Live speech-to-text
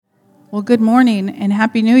Well, good morning and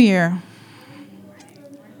Happy New Year.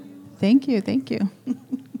 Thank you, thank you.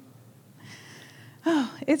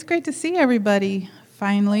 Oh, it's great to see everybody,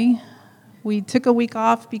 finally. We took a week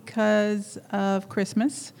off because of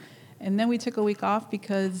Christmas, and then we took a week off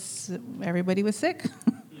because everybody was sick.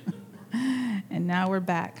 And now we're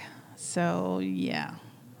back. So, yeah.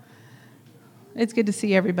 It's good to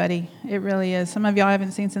see everybody. It really is. Some of y'all I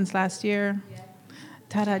haven't seen since last year.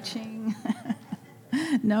 Ta-da ching.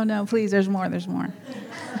 No, please, there's more.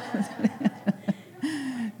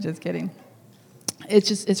 Just kidding.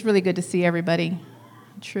 It's really good to see everybody.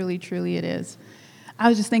 Truly it is. I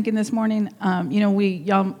was just thinking this morning,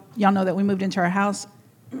 y'all know that we moved into our house,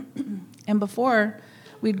 and before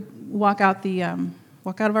we'd walk out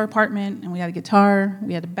of our apartment, and we had a guitar,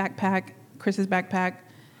 we had a backpack, Chris's backpack,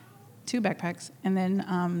 2 backpacks, and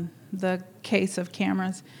then the case of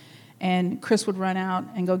cameras. And Chris would run out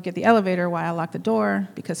and go get the elevator while I locked the door,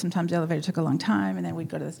 because sometimes the elevator took a long time. And then we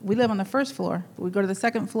live on the first floor, but we'd go to the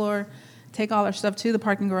second floor, take all our stuff to the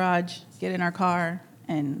parking garage, get in our car,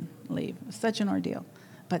 and leave. It was such an ordeal.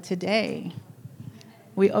 But today,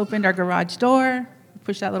 we opened our garage door,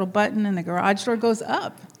 pushed that little button, and the garage door goes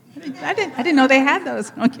up. I didn't know they had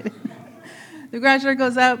those. No, I'm kidding. The garage door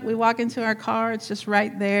goes up. We walk into our car. It's just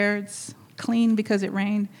right there. It's clean because it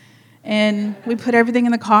rained. And we put everything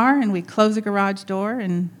in the car, and we close the garage door,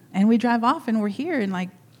 and we drive off, and we're here in like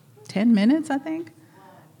 10 minutes, I think.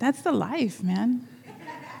 That's the life, man.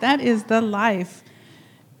 That is the life.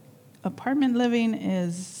 Apartment living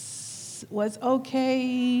was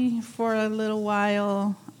okay for a little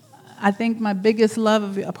while. I think my biggest love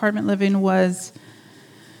of apartment living was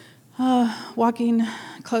walking,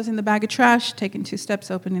 closing the bag of trash, taking 2 steps,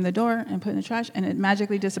 opening the door, and putting the trash, and it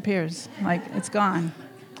magically disappears. Like, it's gone.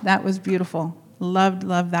 That was beautiful. Loved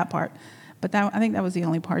that part. But I think that was the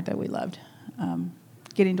only part that we loved.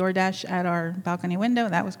 Getting DoorDash at our balcony window,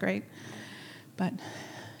 that was great. But,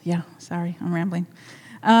 yeah, sorry, I'm rambling.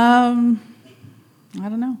 I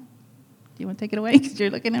don't know. Do you want to take it away? Because you're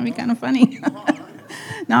looking at me kind of funny.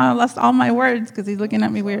 Now I lost all my words because he's looking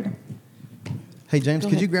at me weird. Hey, James,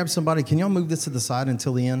 could you grab somebody? Can y'all move this to the side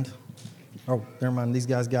until the end? Oh, never mind. These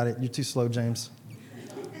guys got it. You're too slow, James.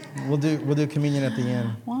 We'll do communion at the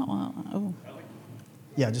end. Oh.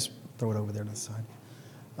 Yeah, just throw it over there to the side.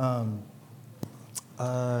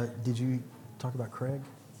 Did you talk about Craig?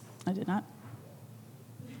 I did not.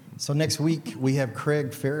 So next week we have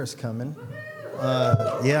Craig Ferris coming.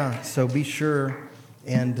 So be sure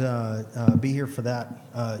and be here for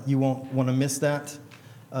that. You won't want to miss that.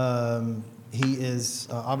 He is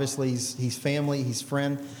obviously he's family, he's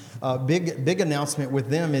friend. Big announcement with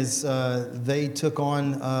them is they took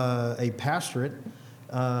on a pastorate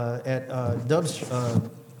at Dove's.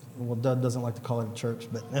 Well, Dove doesn't like to call it a church,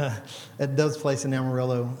 but at Dove's place in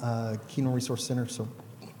Amarillo, Kingdom Resource Center. So,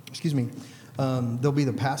 excuse me. They'll be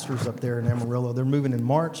the pastors up there in Amarillo. They're moving in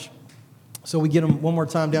March, so we get them one more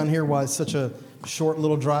time down here while it's such a short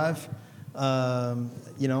little drive.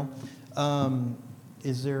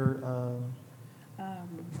 Is there?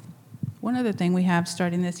 One other thing we have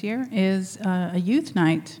starting this year is a youth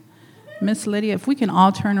night. Miss Lydia, if we can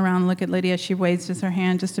all turn around and look at Lydia, she waves her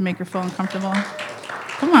hand just to make her feel uncomfortable.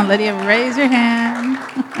 Come on, Lydia, raise your hand.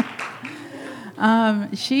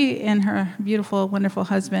 She and her beautiful, wonderful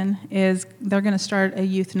husband they're going to start a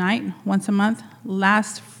youth night once a month,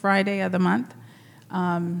 last Friday of the month.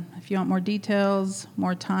 If you want more details,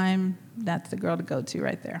 more time, that's the girl to go to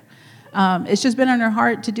right there. It's just been on her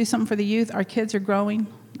heart to do something for the youth. Our kids are growing.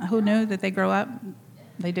 Who knew that they grow up?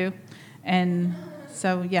 They do. And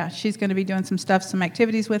so, yeah, she's going to be doing some stuff, some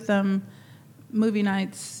activities with them, movie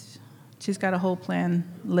nights. She's got a whole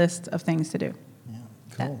list of things to do. Yeah,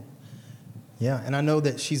 cool. Yeah, and I know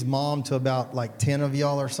that she's mom to about like 10 of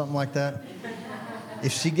y'all or something like that.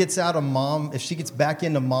 If she gets back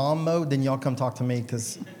into mom mode, then y'all come talk to me,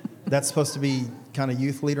 because that's supposed to be kind of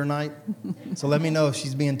youth leader night. So let me know if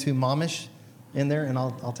she's being too momish in there, and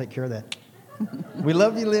I'll take care of that. We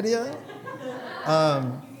love you, Lydia.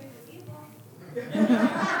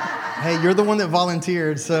 Hey, you're the one that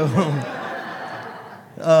volunteered, so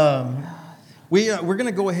we're going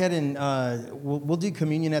to go ahead and we'll do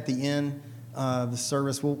communion at the end of the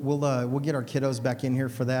service. We'll get our kiddos back in here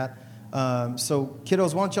for that. So,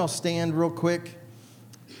 kiddos, why don't y'all stand real quick?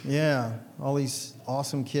 Yeah, all these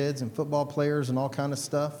awesome kids and football players and all kind of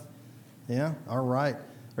stuff. Yeah, all right.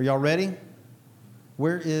 Are y'all ready?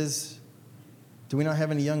 Do we not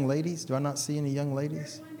have any young ladies? Do I not see any young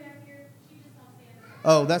ladies?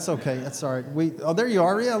 Oh, that's okay. That's all right. There you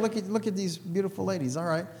are. Yeah, look at these beautiful ladies. All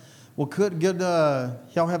right. Well, good.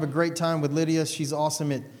 Y'all have a great time with Lydia. She's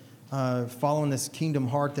awesome at following this kingdom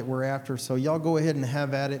heart that we're after. So y'all go ahead and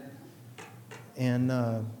have at it. And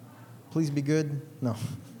please be good. No.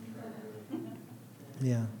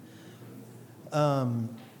 Yeah.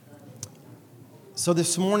 So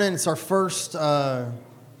this morning, it's our first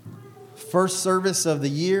service of the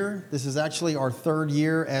year. This is actually our third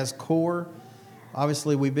year as CORE.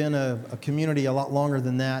 Obviously, we've been a community a lot longer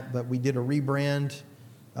than that, but we did a rebrand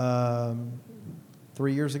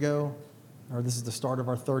 3 years ago. Or this is the start of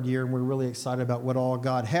our third year, and we're really excited about what all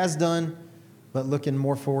God has done, but looking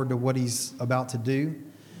more forward to what He's about to do.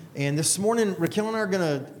 And this morning, Raquel and I are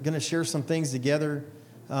gonna share some things together.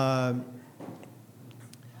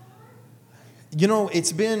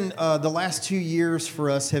 It's been the last 2 years for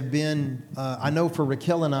us have been, I know for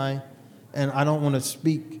Raquel and I don't want to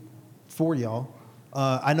speak for y'all,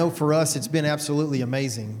 I know for us it's been absolutely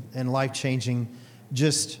amazing and life-changing,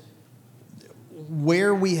 just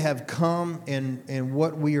where we have come and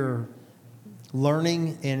what we are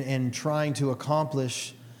learning and trying to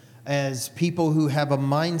accomplish as people who have a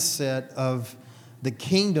mindset of the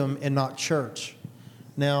kingdom and not church.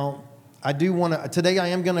 Now, today I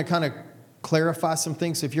am going to kind of clarify some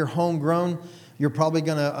things. So if you're homegrown, you're probably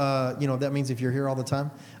going to, that means if you're here all the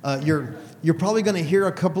time, you're probably going to hear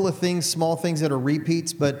a couple of things, small things that are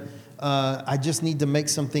repeats, but I just need to make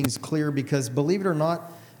some things clear because believe it or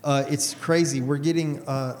not, it's crazy. We're getting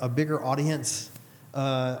a bigger audience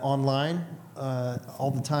online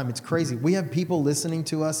all the time. It's crazy. We have people listening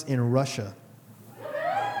to us in Russia.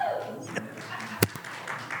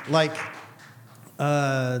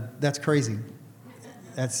 That's crazy.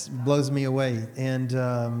 That blows me away. And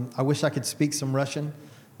I wish I could speak some Russian.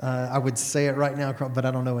 I would say it right now, but I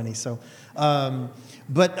don't know any. So,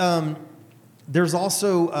 there's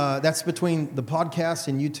also, that's between the podcast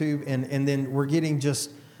and YouTube. And then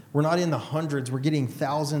we're not in the hundreds. We're getting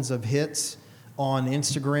thousands of hits on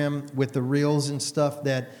Instagram with the reels and stuff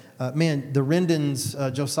that, the Rendons,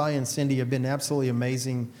 Josiah and Cindy have been absolutely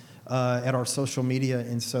amazing at our social media.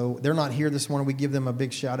 And so they're not here this morning. We give them a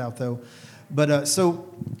big shout out though. But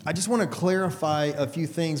so I just want to clarify a few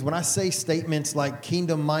things. When I say statements like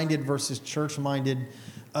kingdom-minded versus church-minded,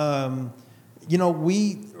 right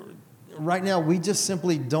now we just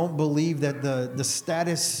simply don't believe that the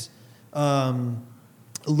status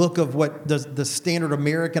look of what the standard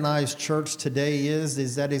Americanized church today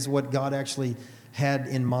is what God actually had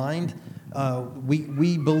in mind.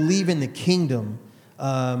 We believe in the kingdom,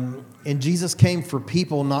 and Jesus came for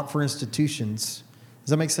people, not for institutions. Does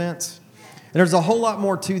that make sense? And there's a whole lot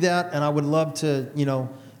more to that, and I would love to,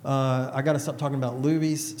 I got to stop talking about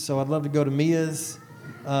Luby's, so I'd love to go to Mia's,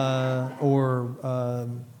 or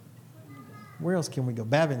where else can we go?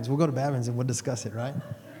 Bavins. We'll go to Bavins and we'll discuss it, right?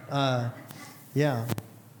 Yeah.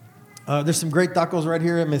 There's some great tacos right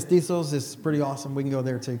here at Mestizos. It's pretty awesome. We can go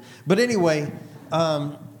there too. But anyway,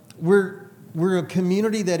 we're a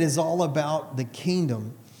community that is all about the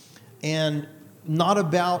kingdom and not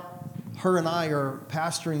about her and I are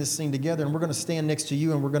pastoring this thing together, and we're going to stand next to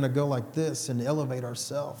you and we're going to go like this and elevate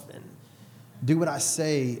ourselves and do what I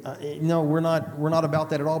say. No, we're not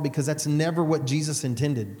about that at all, because that's never what Jesus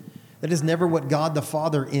intended. That is never what God the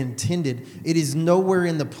Father intended. It is nowhere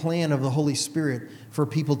in the plan of the Holy Spirit for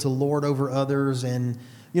people to lord over others. And,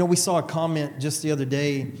 we saw a comment just the other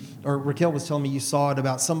day, or Raquel was telling me you saw it,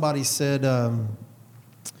 about somebody said,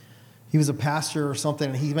 he was a pastor or something,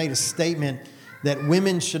 and he made a statement that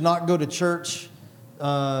women should not go to church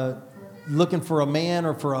looking for a man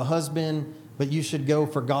or for a husband, but you should go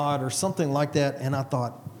for God or something like that. And I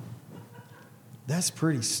thought, that's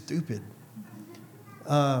pretty stupid.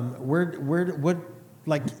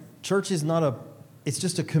 Church is not it's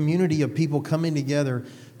just a community of people coming together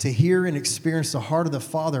to hear and experience the heart of the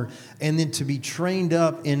Father, and then to be trained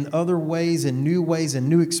up in other ways and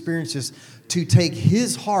new experiences to take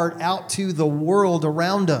His heart out to the world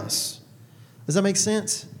around us. Does that make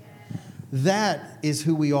sense? That is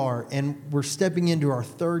who we are, and we're stepping into our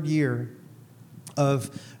third year of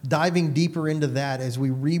diving deeper into that as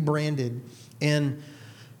we rebranded. And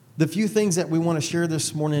the few things that we want to share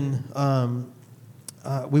this morning,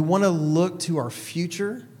 we want to look to our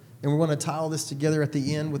future, and we want to tie all this together at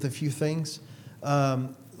the end with a few things.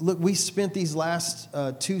 Look, we spent these last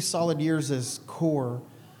 2 solid years as CORE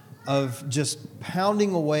of just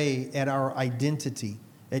pounding away at our identity,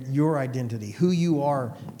 at your identity, who you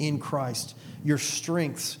are in Christ, your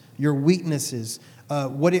strengths, your weaknesses,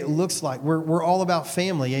 what it looks like. We're all about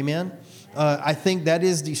family, amen? I think that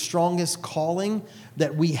is the strongest calling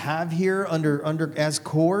that we have here under as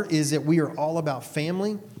CORE, is that we are all about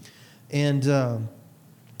family, and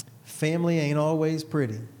family ain't always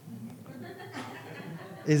pretty.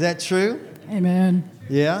 Is that true? Amen.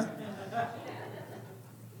 Yeah?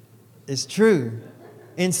 It's true.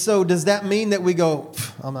 And so does that mean that we go,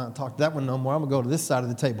 I'm not talking to that one no more. I'm going to go to this side of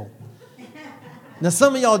the table. Now,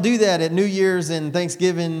 some of y'all do that at New Year's and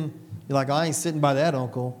Thanksgiving. You're like, I ain't sitting by that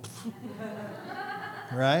uncle.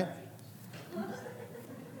 Right?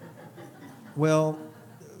 Well,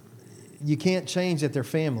 you can't change that they're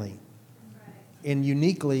family. And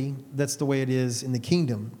uniquely, that's the way it is in the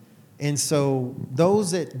kingdom. And so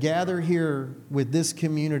those that gather here with this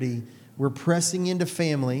community, we're pressing into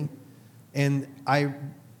family. And I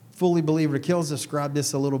fully believe Raquel's described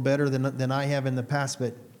this a little better than I have in the past,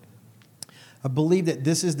 but I believe that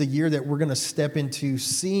this is the year that we're going to step into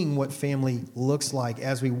seeing what family looks like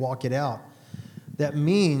as we walk it out. That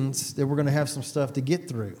means that we're going to have some stuff to get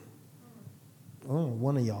through. Oh,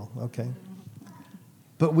 one of y'all. Okay.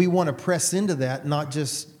 But we want to press into that, not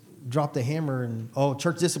just drop the hammer and, oh,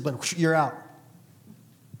 church discipline, you're out.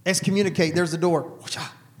 Excommunicate, there's the door.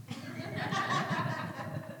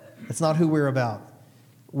 That's not who we're about.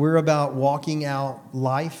 We're about walking out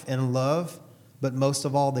life and love, but most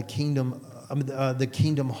of all, the kingdom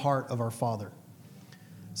heart of our Father.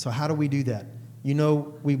 So how do we do that? You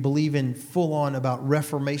know, we believe in full on about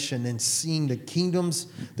reformation and seeing the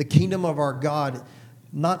kingdom of our God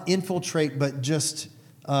not infiltrate, but just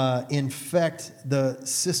infect the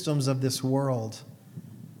systems of this world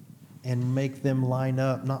and make them line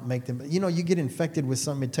up, not make them. You know, you get infected with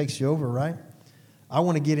something, it takes you over, right? I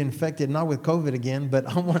want to get infected, not with COVID again, but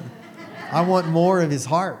I want more of his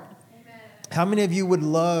heart. Amen. How many of you would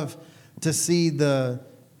love to see the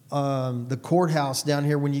courthouse down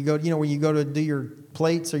here when you go to do your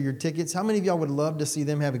plates or your tickets? How many of y'all would love to see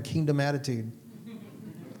them have a kingdom attitude?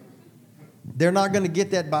 They're not going to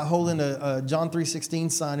get that by holding a John 3:16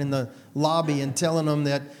 sign in the lobby and telling them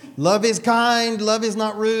that love is kind, love is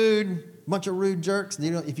not rude. Bunch of rude jerks.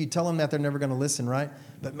 If you tell them that, they're never going to listen, right?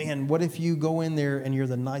 But man, what if you go in there and you're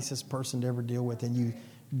the nicest person to ever deal with and you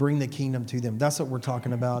bring the kingdom to them? That's what we're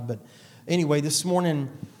talking about. But anyway, this morning,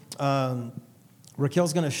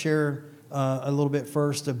 Raquel's going to share a little bit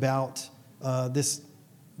first about this.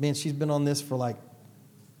 Man, she's been on this for like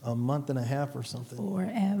a month and a half or something.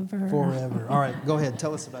 Forever. All right, go ahead.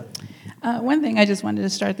 Tell us about it. One thing I just wanted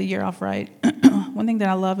to start the year off right. One thing that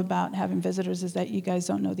I love about having visitors is that you guys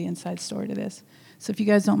don't know the inside story to this. So if you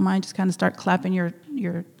guys don't mind, just kind of start clapping your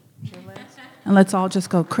legs. And let's all just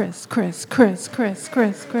go, Chris, Chris, Chris, Chris,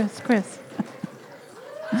 Chris, Chris, Chris.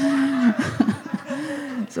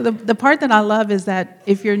 So the part that I love is that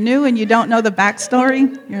if you're new and you don't know the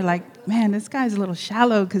backstory, you're like, man, this guy's a little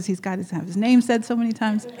shallow because he's got his name said so many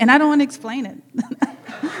times. And I don't want to explain it.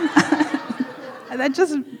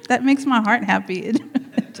 That makes my heart happy.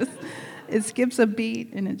 It skips a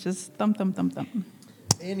beat and it just thump, thump, thump, thump.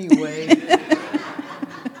 Anyway.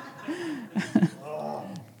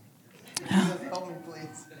 Help me,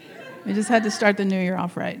 please. We just had to start the new year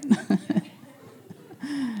off right.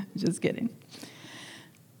 Just kidding.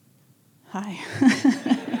 Hi.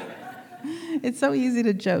 It's so easy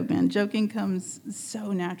to joke, man. Joking comes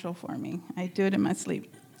so natural for me. I do it in my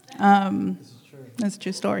sleep. This is true. That's a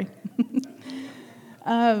true story.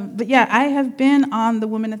 But yeah, I have been on The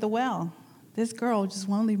Woman at the Well. This girl just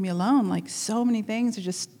won't leave me alone. Like, so many things are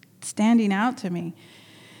just standing out to me.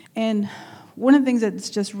 And one of the things that's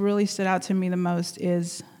just really stood out to me the most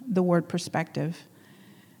is the word perspective.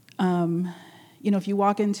 If you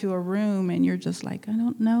walk into a room and you're just like, I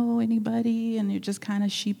don't know anybody, and you're just kind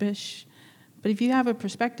of sheepish. But if you have a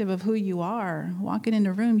perspective of who you are, walking in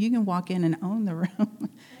a room, you can walk in and own the room.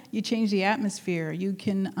 You change the atmosphere. You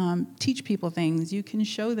can teach people things. You can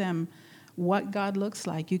show them what God looks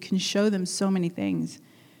like. You can show them so many things.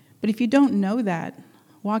 But if you don't know that,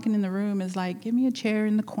 walking in the room is like, give me a chair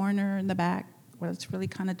in the corner in the back where it's really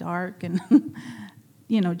kind of dark and,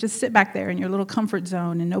 just sit back there in your little comfort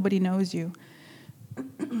zone and nobody knows you.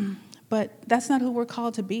 But that's not who we're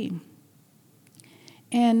called to be.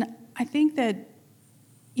 And I think that,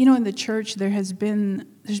 in the church, there's been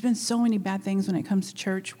so many bad things when it comes to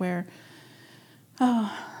church where,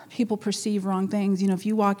 people perceive wrong things. If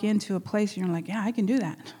you walk into a place and you're like, yeah, I can do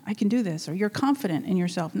that. I can do this. Or you're confident in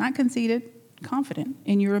yourself, not conceited, confident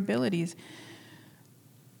in your abilities.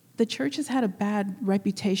 The church has had a bad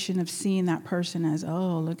reputation of seeing that person as,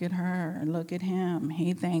 oh, look at her, look at him.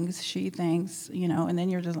 He thinks, she thinks, and then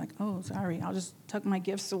you're just like, oh, sorry, I'll just tuck my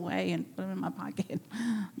gifts away and put them in my pocket.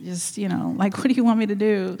 Just, like, what do you want me to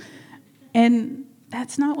do? And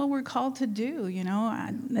that's not what we're called to do,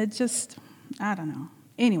 It's just, I don't know.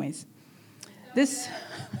 Anyways, this,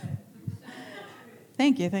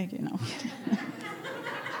 thank you, no.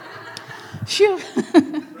 Phew.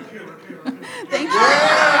 Thank you.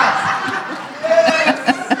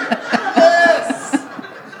 Yes!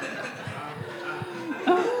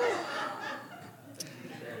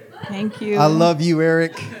 Thank you. I love you,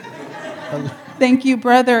 Eric. Thank you,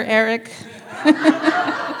 brother Eric.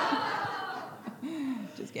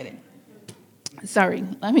 Just kidding. Sorry,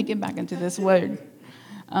 let me get back into this word.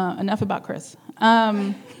 Enough about Chris.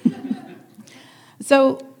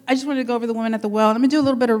 So I just wanted to go over the woman at the well. I'm going to do a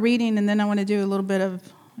little bit of reading, and then I want to do a little bit of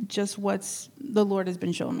just what's the Lord has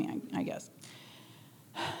been showing me, I guess.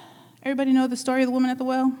 Everybody know the story of the woman at the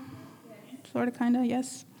well? Sort of, kind of,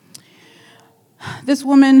 yes. This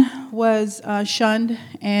woman was shunned,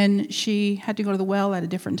 and she had to go to the well at a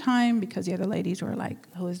different time because the other ladies were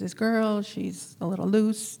like, who is this girl? She's a little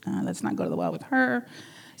loose. Let's not go to the well with her.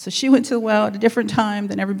 So she went to the well at a different time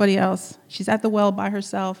than everybody else. She's at the well by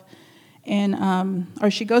herself, or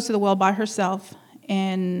she goes to the well by herself,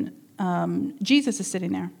 and Jesus is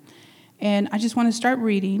sitting there. And I just want to start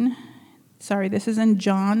reading. Sorry, this is in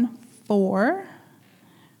John 4.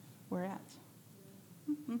 Where at?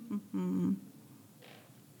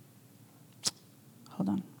 Hold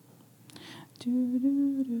on.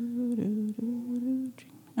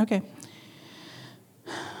 Okay.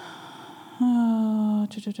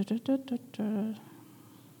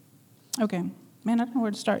 Okay. Man, I don't know where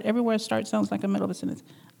to start. Everywhere I start sounds like a middle of a sentence.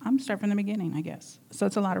 I'm starting from the beginning, I guess. So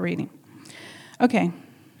it's a lot of reading. Okay.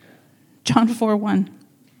 John 4:1.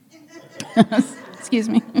 Excuse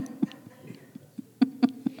me.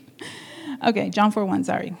 Okay, John 4:1,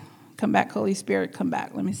 sorry. Come back, Holy Spirit, come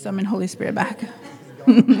back. Let me summon Holy Spirit back.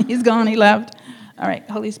 He's gone, he left. All right,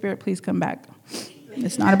 Holy Spirit, please come back.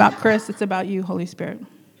 It's not about Chris, it's about you, Holy Spirit.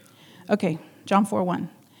 Okay, John 4:1.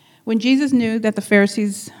 When Jesus knew that the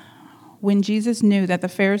Pharisees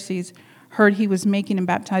heard he was making and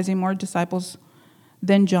baptizing more disciples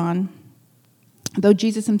than John, though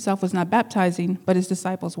Jesus himself was not baptizing, but his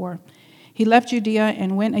disciples were, he left Judea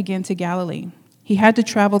and went again to Galilee. He had to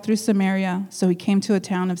travel through Samaria, so he came to a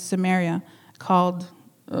town of Samaria called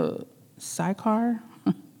Sychar,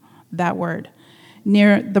 that word,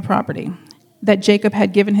 near the property that Jacob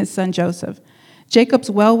had given his son Joseph. Jacob's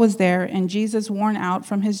well was there, and Jesus, worn out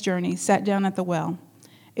from his journey, sat down at the well.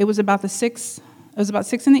 It was about 6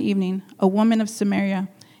 in the evening. A woman of Samaria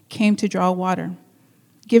came to draw water.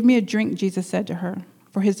 "Give me a drink," Jesus said to her,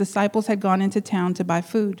 for his disciples had gone into town to buy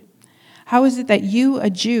food. "How is it that you, a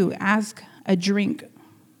Jew, ask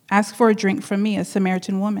for a drink from me, a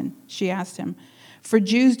Samaritan woman?" she asked him. For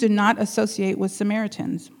Jews do not associate with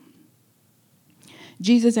Samaritans.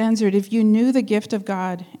 Jesus answered, "If you knew the gift of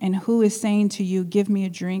God and who is saying to you, 'Give me a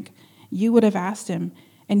drink,' you would have asked him,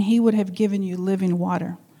 and he would have given you living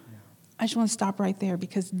water." Yeah. I just want to stop right there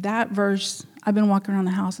because that verse, I've been walking around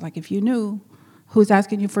the house like, if you knew who's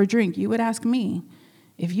asking you for a drink, you would ask me.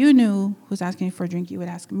 If you knew who's asking you for a drink, you would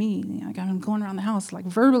ask me. Like, I'm going around the house like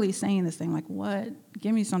verbally saying this thing, like, what?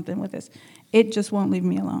 Give me something with this. It just won't leave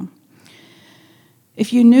me alone.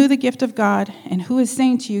 If you knew the gift of God and who is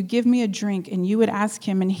saying to you, "Give me a drink," and you would ask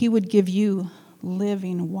him, and he would give you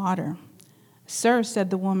living water. "Sir," said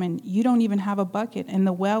the woman, "you don't even have a bucket, and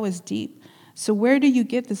the well is deep. So where do you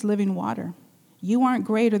get this living water? You aren't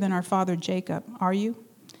greater than our father Jacob, are you?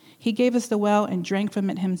 He gave us the well and drank from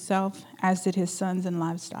it himself, as did his sons and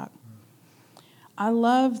livestock." I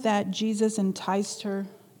love that Jesus enticed her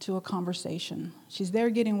to a conversation. She's there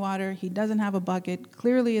getting water. He doesn't have a bucket.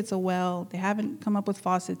 Clearly it's a well. They haven't come up with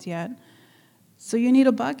faucets yet. So you need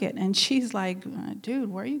a bucket. And she's like, "Dude,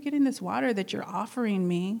 where are you getting this water that you're offering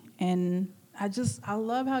me?" And I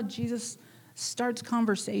love how Jesus starts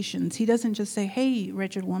conversations. He doesn't just say, "Hey,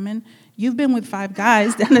 wretched woman, you've been with 5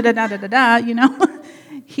 guys, da-da-da-da-da-da," you know.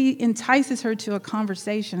 He entices her to a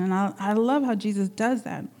conversation, and I love how Jesus does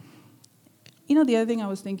that. You know, the other thing I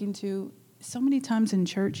was thinking too, so many times in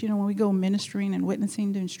church, you know, when we go ministering and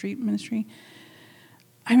witnessing, doing street ministry,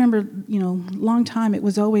 I remember, you know, long time it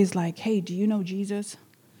was always like, "Hey, do you know Jesus?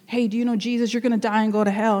 Hey, do you know Jesus? You're going to die and go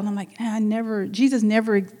to hell." And I'm like, Jesus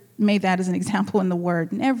never made that as an example in the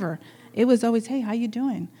Word, never. It was always, "Hey, how you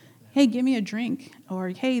doing? Hey, give me a drink," or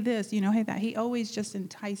 "Hey, this, you know, hey, that." He always just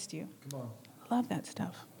enticed you. Come on. Love that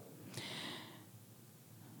stuff.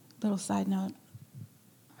 Little side note.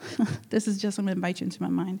 This is just, I'm going to invite you into my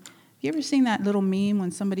mind. Have you ever seen that little meme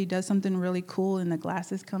when somebody does something really cool and the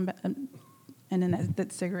glasses come back, and then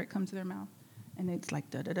that cigarette comes to their mouth? And it's like,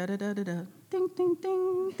 da-da-da-da-da-da, ding, ding,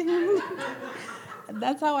 ding, ding.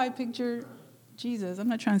 That's how I picture Jesus. I'm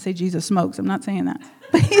not trying to say Jesus smokes. I'm not saying that.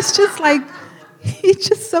 But he's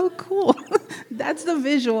just so cool. That's the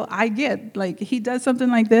visual I get. Like, he does something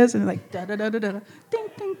like this, and like, da-da-da-da-da, ding,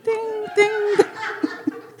 ding, ding, ding.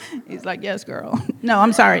 He's like, "Yes, girl." No,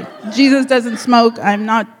 I'm sorry. Jesus doesn't smoke. I'm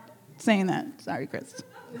not saying that. Sorry, Chris.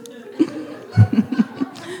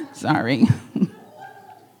 Sorry.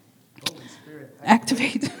 Holy Spirit.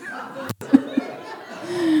 Activate.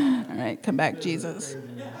 right, come back, Jesus.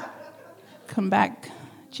 Come back,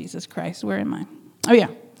 Jesus Christ. Where am I? Oh, yeah.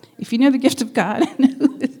 If you knew the gift of God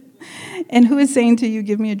and who is saying to you,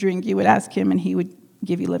 give me a drink, you would ask him and he would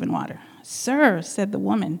give you living water. Sir, said the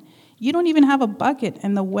woman, you don't even have a bucket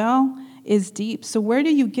and the well is deep. So where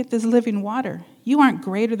do you get this living water? You aren't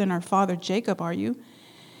greater than our father Jacob, are you?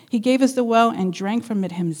 He gave us the well and drank from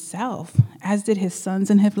it himself, as did his sons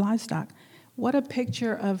and his livestock. What a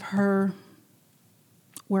picture of her,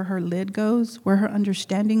 where her lid goes, where her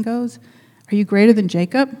understanding goes. Are you greater than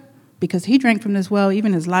Jacob? Because he drank from this well,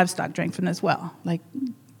 even his livestock drank from this well. Like,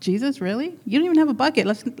 Jesus, really? You don't even have a bucket.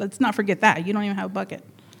 Let's not forget that. You don't even have a bucket.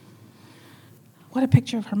 What a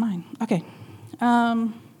picture of her mind. Okay.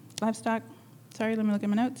 Livestock. Sorry, let me look at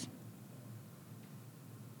my notes.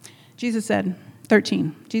 Jesus said,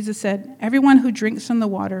 13. Jesus said, everyone who drinks from the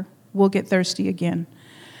water will get thirsty again.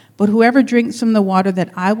 But whoever drinks from the water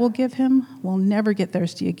that I will give him will never get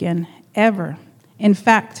thirsty again, ever. In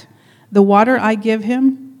fact, the water I give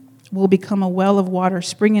him will become a well of water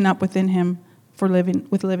springing up within him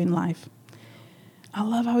with living life. I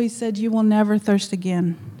love how he said, you will never thirst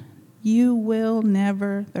again. You will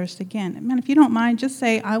never thirst again. Man, if you don't mind, just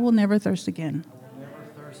say, I will never thirst again. I will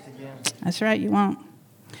never thirst again. That's right, you won't.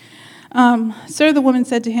 Sir, the woman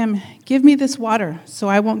said to him, give me this water so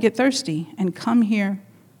I won't get thirsty and come here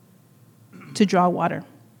to draw water.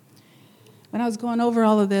 When I was going over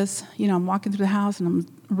all of this, I'm walking through the house and I'm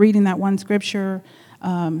reading that one scripture,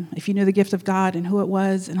 if you knew the gift of God and who it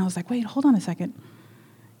was, and I was like, wait, hold on a second.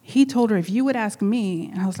 He told her, if you would ask me,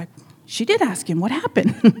 and I was like, she did ask him, what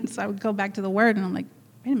happened? So I would go back to the word and I'm like,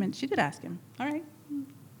 wait a minute, she did ask him. All right,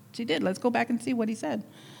 she did. Let's go back and see what he said.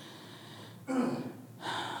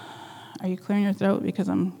 Are you clearing your throat because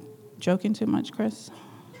I'm joking too much, Chris?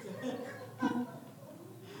 I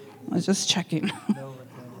was just checking.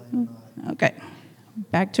 Okay,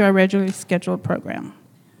 back to our regularly scheduled program.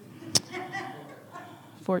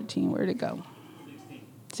 14, where'd it go?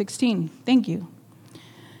 16, thank you.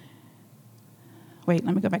 Wait,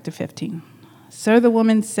 let me go back to 15. Sir, the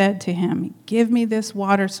woman said to him, give me this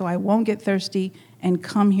water so I won't get thirsty and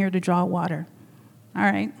come here to draw water. All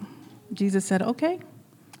right. Jesus said, okay,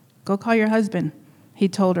 go call your husband, he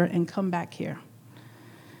told her, and come back here.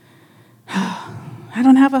 I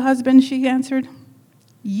don't have a husband, she answered.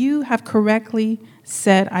 You have correctly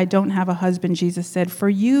said, I don't have a husband, Jesus said, for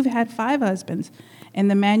you've had 5 husbands, and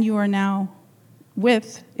the man you are now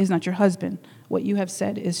with is not your husband. What you have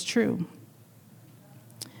said is true.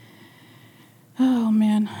 Oh,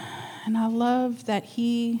 man. And I love that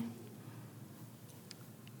he,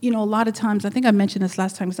 a lot of times, I think I mentioned this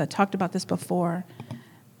last time because I talked about this before.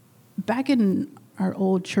 Back in our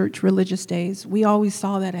old church religious days, we always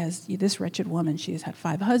saw that as this wretched woman. She has had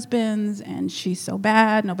 5 husbands, and she's so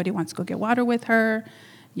bad. Nobody wants to go get water with her,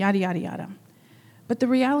 yada, yada, yada. But the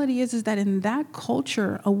reality is that in that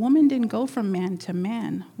culture, a woman didn't go from man to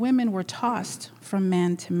man. Women were tossed from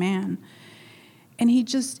man to man. And he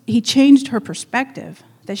changed her perspective,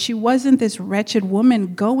 that she wasn't this wretched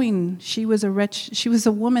woman going. She was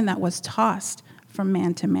a woman that was tossed from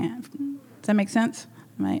man to man. Does that make sense?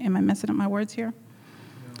 Am I messing up my words here?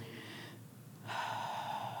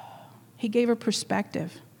 He gave her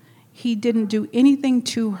perspective. He didn't do anything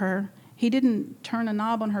to her. He didn't turn a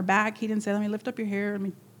knob on her back. He didn't say, let me lift up your hair, let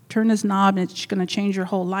me turn this knob, and it's going to change your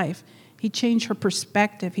whole life. He changed her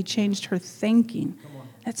perspective. He changed her thinking.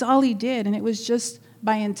 That's all he did. And it was just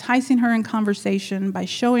by enticing her in conversation, by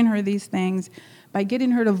showing her these things, by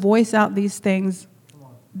getting her to voice out these things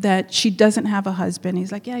that she doesn't have a husband.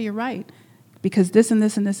 He's like, yeah, you're right, because this and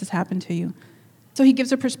this and this has happened to you. So he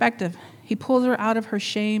gives her perspective. He pulls her out of her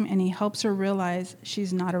shame, and he helps her realize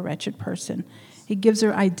she's not a wretched person. He gives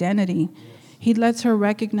her identity. He lets her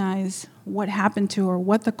recognize what happened to her,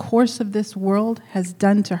 what the course of this world has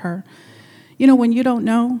done to her. When you don't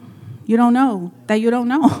know that you don't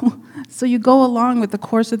know. So you go along with the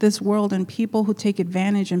course of this world and people who take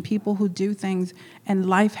advantage and people who do things, and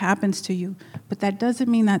life happens to you. But that doesn't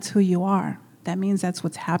mean that's who you are. That means that's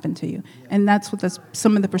what's happened to you. And that's what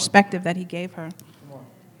some of the perspective that he gave her.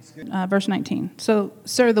 Verse 19. So,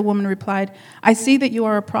 sir, the woman replied, I see that you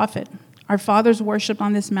are a prophet. Our fathers worshipped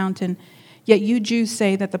on this mountain, yet you Jews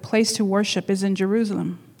say that the place to worship is in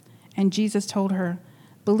Jerusalem. And Jesus told her,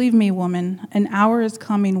 believe me, woman, an hour is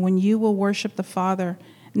coming when you will worship the Father,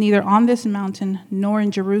 neither on this mountain nor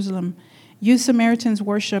in Jerusalem. You Samaritans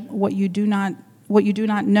worship what you do not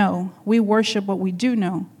know. We worship what we do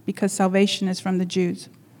know, because salvation is from the Jews.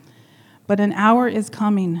 But an hour is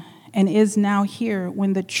coming and is now here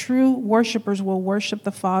when the true worshipers will worship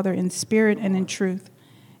the Father in spirit and in truth.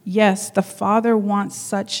 Yes, the Father wants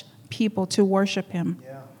such people to worship him.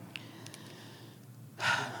 Yeah.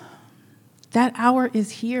 That hour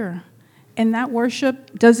is here. And that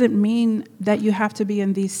worship doesn't mean that you have to be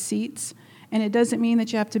in these seats. And it doesn't mean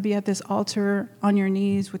that you have to be at this altar on your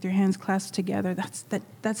knees with your hands clasped together.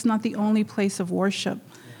 That's not the only place of worship.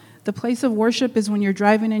 The place of worship is when you're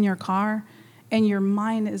driving in your car and your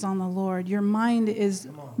mind is on the Lord. Your mind is,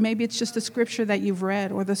 maybe it's just the scripture that you've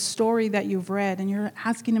read or the story that you've read, and you're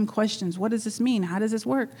asking him questions. What does this mean? How does this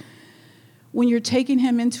work? When you're taking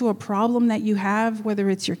him into a problem that you have, whether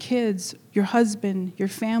it's your kids, your husband, your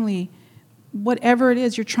family, whatever it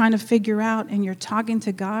is you're trying to figure out and you're talking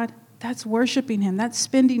to God, that's worshiping him. That's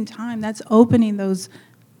spending time. That's opening those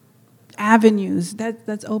avenues.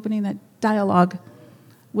 That's opening that dialogue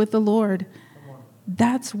with the Lord.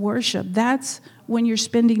 That's worship. That's when you're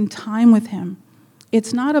spending time with him.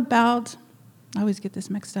 It's not about, I always get this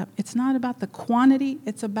mixed up. It's not about the quantity.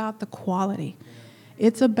 It's about the quality.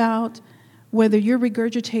 It's about whether you're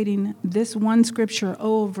regurgitating this one scripture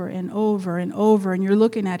over and over and over, and you're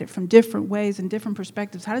looking at it from different ways and different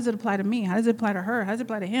perspectives. How does it apply to me? How does it apply to her? How does it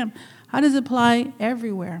apply to him? How does it apply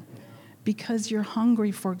everywhere? Because you're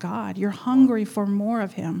hungry for God. You're hungry for more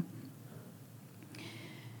of him.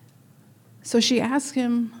 So she asked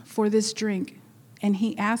him for this drink, and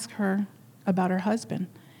he asked her about her husband.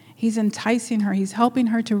 He's enticing her. He's helping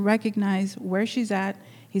her to recognize where she's at.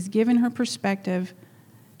 He's giving her perspective.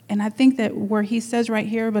 And I think that where he says right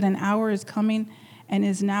here, but an hour is coming and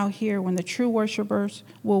is now here when the true worshipers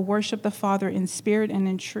will worship the Father in spirit and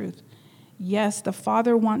in truth. Yes, the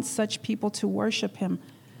Father wants such people to worship him.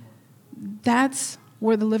 That's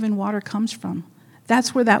where the living water comes from.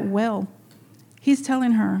 That's where that well. He's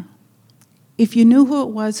telling her, if you knew who it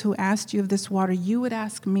was who asked you of this water, you would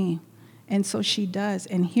ask me. And so she does.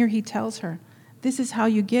 And here he tells her, this is how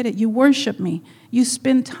you get it. You worship me. You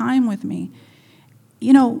spend time with me.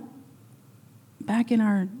 You know, back in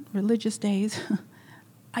our religious days,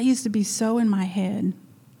 I used to be so in my head.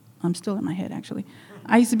 I'm still in my head, actually.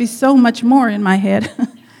 I used to be so much more in my head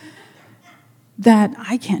that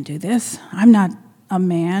I can't do this. I'm not a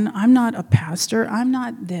man. I'm not a pastor. I'm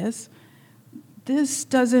not this. This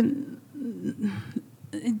doesn't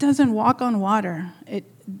walk on water. It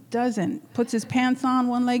doesn't. Puts his pants on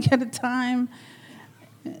one leg at a time,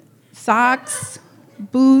 socks,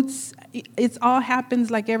 boots. It all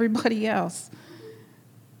happens like everybody else.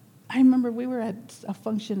 I remember we were at a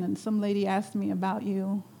function and some lady asked me about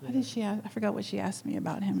you. What did she ask? I forgot what she asked me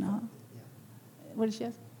about him now. Yeah. What did she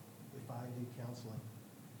ask? If I do counseling,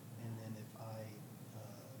 and then if I...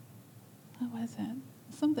 What was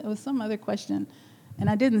it? It was some other question. And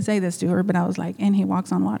I didn't say this to her, but I was like, and he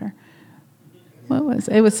walks on water. What was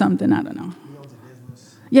it? It was something, I don't know. He owns a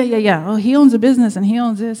business. Yeah. Oh, he owns a business, and he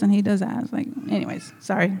owns this, and he does that. I was like, anyways,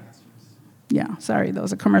 sorry. Yeah, sorry. That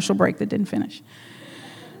was a commercial break that didn't finish.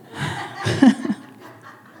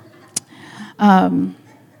 My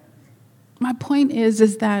point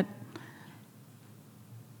is that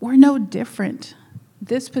we're no different.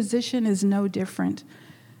 This position is no different.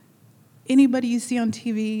 Anybody you see on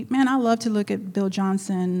TV, man, I love to look at Bill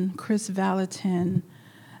Johnson, Chris Valentin,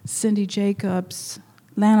 Cindy Jacobs,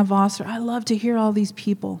 Lana Vosser. I love to hear all these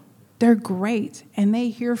people. They're great, and they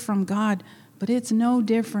hear from God, but it's no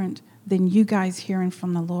different than you guys hearing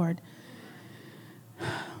from the Lord.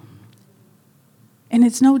 And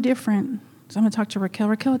it's no different. So I'm going to talk to Raquel.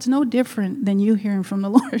 Raquel, it's no different than you hearing from the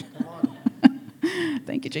Lord.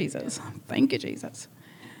 Thank you, Jesus. Thank you, Jesus.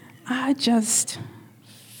 I just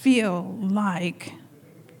feel like,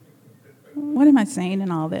 what am I saying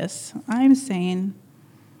in all this? I'm saying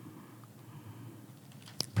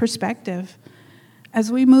perspective.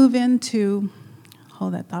 As we move into,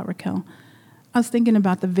 hold that thought, Raquel. I was thinking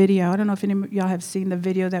about the video. I don't know if any of y'all have seen the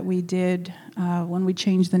video that we did when we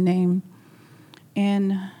changed the name.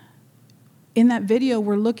 And in that video,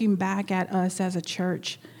 we're looking back at us as a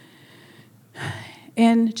church.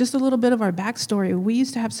 And just a little bit of our backstory. We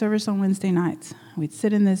used to have service on Wednesday nights. We'd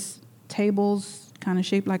sit in this tables kind of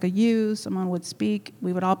shaped like a U. Someone would speak.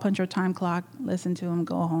 We would all punch our time clock, listen to them,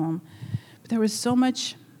 go home. But there was so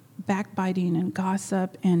much backbiting and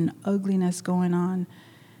gossip and ugliness going on.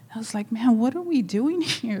 I was like, man, what are we doing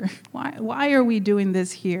here? Why are we doing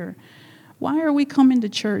this here? Why are we coming to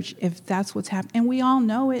church if that's what's happening? And we all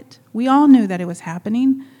know it. We all knew that it was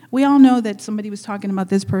happening. We all know that somebody was talking about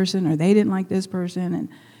this person or they didn't like this person.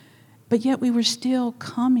 But yet we were still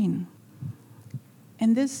coming.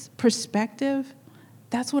 And this perspective,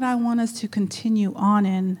 that's what I want us to continue on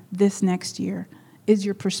in this next year, is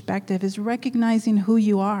your perspective, is recognizing who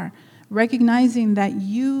you are, recognizing that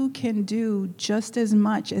you can do just as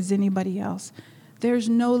much as anybody else. There's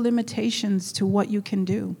no limitations to what you can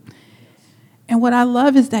do. And what I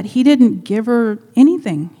love is that he didn't give her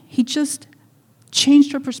anything. He just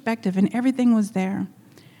changed her perspective, and everything was there.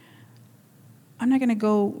 I'm not going to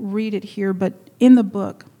go read it here, but in the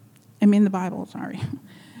Bible,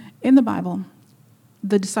 in the Bible,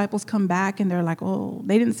 the disciples come back and they're like, oh,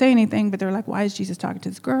 they didn't say anything, but they're like, why is Jesus talking to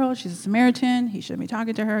this girl? She's a Samaritan. He shouldn't be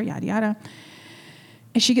talking to her, yada, yada.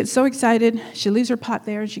 And she gets so excited. She leaves her pot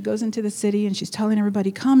there and she goes into the city and she's telling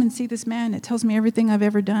everybody, come and see this man. It tells me everything I've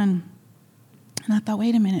ever done. And I thought,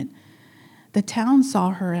 wait a minute. The town saw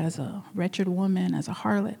her as a wretched woman, as a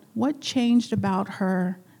harlot. What changed about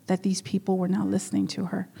her that these people were now listening to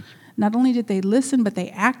her? Not only did they listen, but they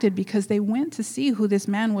acted because they went to see who this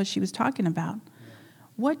man was she was talking about.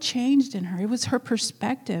 What changed in her? It was her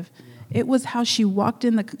perspective. It was how she walked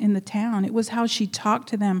in the town. It was how she talked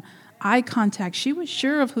to them. Eye contact. She was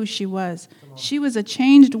sure of who she was. She was a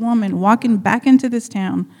changed woman walking back into this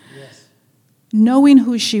town, knowing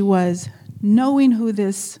who she was, knowing who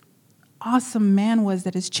this awesome man was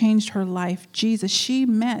that has changed her life, Jesus. She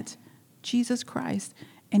met Jesus Christ,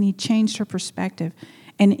 and he changed her perspective.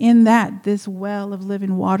 And in that, this well of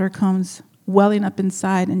living water comes welling up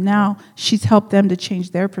inside, and now she's helped them to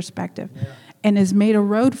change their perspective and has made a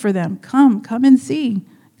road for them. Come and see.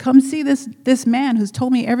 Come see this man who's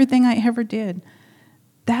told me everything I ever did.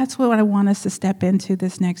 That's what I want us to step into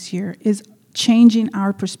this next year, is changing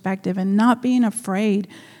our perspective and not being afraid,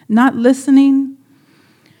 not listening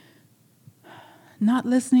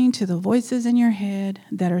to the voices in your head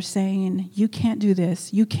that are saying, you can't do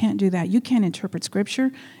this, you can't do that, you can't interpret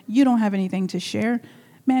Scripture, you don't have anything to share.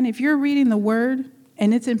 Man, if you're reading the Word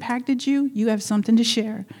and it's impacted you, you have something to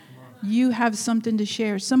share. You have something to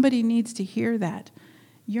share. Somebody needs to hear that.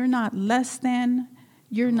 You're not less than.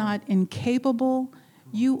 You're not incapable.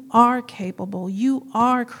 You are capable. You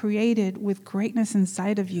are created with greatness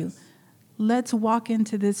inside of you. Let's walk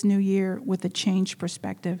into this new year with a changed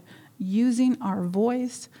perspective, using our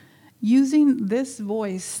voice, using this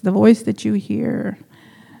voice, the voice that you hear,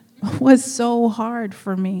 was so hard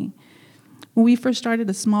for me. When we first started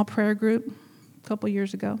a small prayer group a couple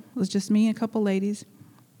years ago, it was just me and a couple ladies,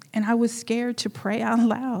 and I was scared to pray out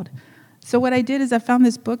loud. So what I did is I found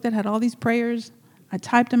this book that had all these prayers. I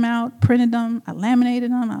typed them out, printed them, I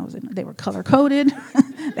laminated them. They were color-coded.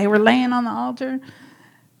 They were laying on the altar.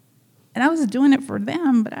 And I was doing it for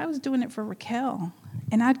them, but I was doing it for Raquel.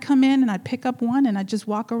 And I'd come in and I'd pick up one and I'd just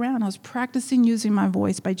walk around. I was practicing using my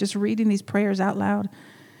voice by just reading these prayers out loud.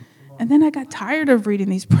 And then I got tired of reading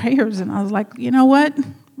these prayers, and I was like, you know what?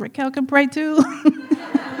 Raquel can pray too.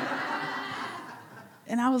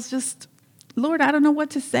 And I was just, Lord, I don't know what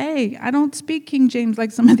to say. I don't speak King James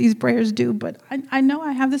like some of these prayers do, but I know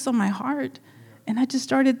I have this on my heart. And I just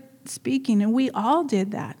started speaking, and we all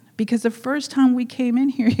did that. Because the first time we came in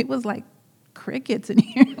here, it was like crickets in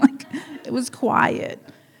here. Like, it was quiet.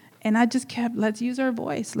 And I just kept, let's use our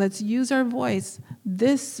voice. Let's use our voice.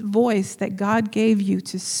 This voice that God gave you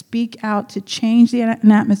to speak out, to change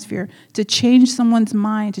an atmosphere, to change someone's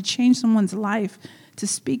mind, to change someone's life, to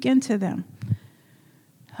speak into them.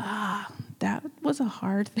 That was a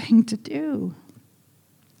hard thing to do.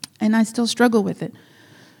 And I still struggle with it.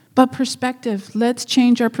 But perspective, let's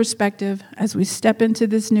change our perspective as we step into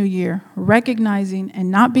this new year, recognizing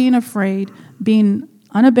and not being afraid, being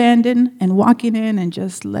unabandoned and walking in and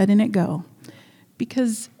just letting it go.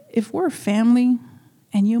 Because if we're family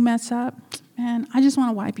and you mess up, man, I just want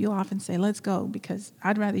to wipe you off and say, let's go, because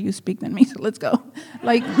I'd rather you speak than me, so let's go.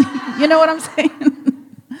 Like, you know what I'm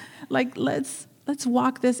saying? Like, let's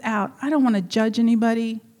walk this out. I don't want to judge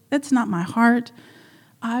anybody. That's not my heart.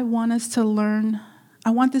 I want us to learn. I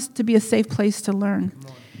want this to be a safe place to learn.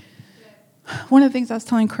 One of the things I was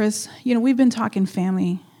telling Chris, we've been talking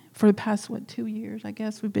family for the past, 2 years, I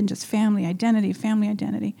guess. We've been just family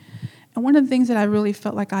identity. And one of the things that I really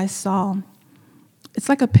felt like I saw, it's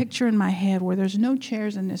like a picture in my head where there's no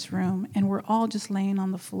chairs in this room, and we're all just laying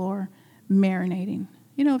on the floor, marinating.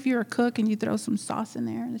 If you're a cook and you throw some sauce in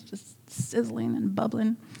there, and it's just sizzling and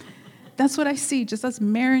bubbling. That's what I see, just us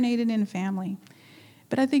marinated in family.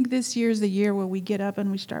 But I think this year is the year where we get up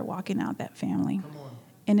and we start walking out that family.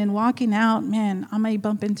 And in walking out, man, I may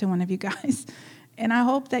bump into one of you guys. And I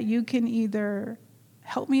hope that you can either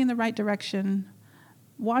help me in the right direction,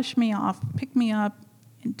 wash me off, pick me up,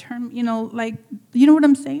 and turn, you know what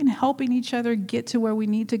I'm saying? Helping each other get to where we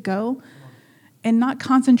need to go, and not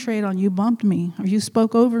concentrate on you bumped me, or you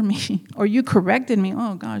spoke over me, or you corrected me.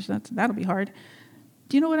 Oh, gosh, that'll be hard.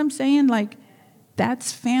 Do you know what I'm saying? Like,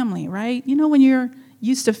 that's family, right? When you're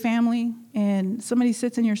used to family and somebody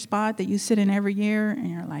sits in your spot that you sit in every year, and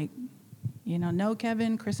you're like, no,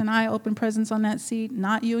 Kevin, Chris and I open presents on that seat,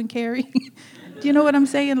 not you and Carrie. Do you know what I'm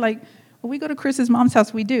saying? Like, we go to Chris's mom's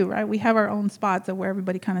house, we do, right? We have our own spots of where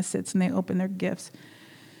everybody kind of sits and they open their gifts.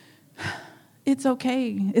 It's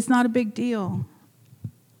okay. It's not a big deal.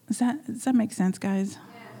 Does that make sense, guys?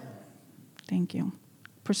 Thank you.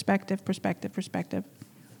 Perspective.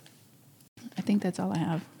 I think that's all I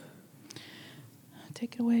have.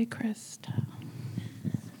 Take it away, Chris.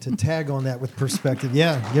 To tag on that with perspective.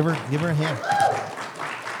 Yeah, give her a hand.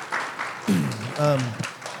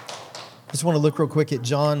 Just want to look real quick at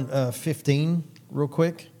John 15 real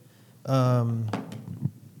quick.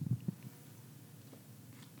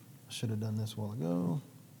 Should have done this a while ago.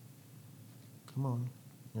 Come on.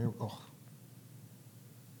 There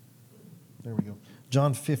we go.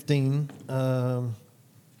 John 15. Let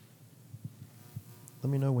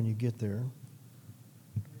me know when you get there.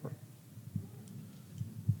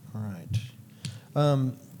 All right.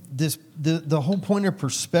 The whole point of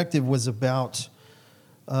perspective was about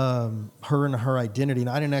her and her identity, and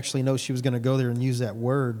I didn't actually know she was going to go there and use that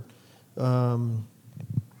word. But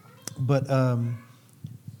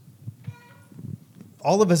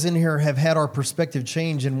all of us in here have had our perspective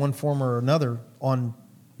change in one form or another on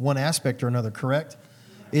one aspect or another, correct?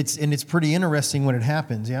 It's pretty interesting when it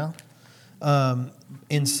happens, yeah?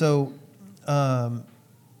 And so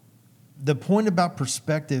the point about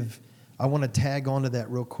perspective, I want to tag onto that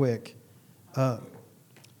real quick. Let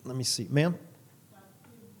me see. Ma'am?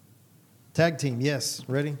 Tag team, yes.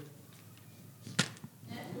 Ready?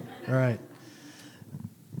 All right.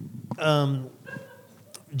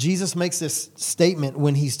 Jesus makes this statement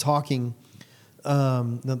when he's talking,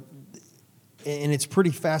 and it's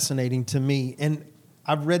pretty fascinating to me. And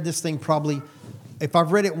I've read this thing probably, if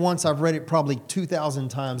I've read it once, I've read it probably 2,000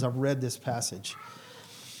 times. I've read this passage.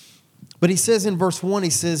 But he says in verse 1, he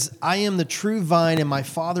says, I am the true vine, and my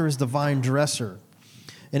Father is the vine dresser.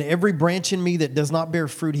 And every branch in me that does not bear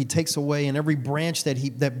fruit, he takes away. And every branch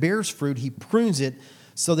that bears fruit, he prunes it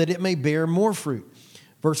so that it may bear more fruit.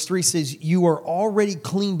 Verse 3 says, you are already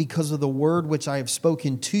clean because of the word which I have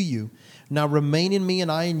spoken to you. Now remain in me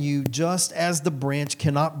and I in you, just as the branch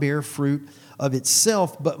cannot bear fruit of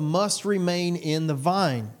itself, but must remain in the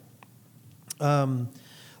vine.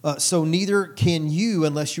 So neither can you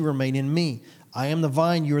unless you remain in me. I am the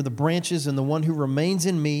vine, you are the branches, and the one who remains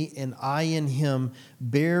in me and I in him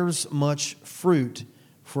bears much fruit.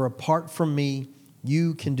 For apart from me,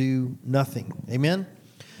 you can do nothing. Amen?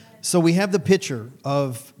 So we have the picture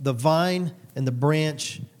of the vine and the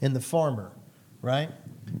branch and the farmer, right?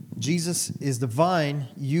 Jesus is the vine,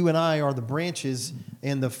 you and I are the branches,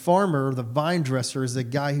 and the farmer, the vine dresser, is the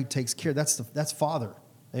guy who takes care. That's Father.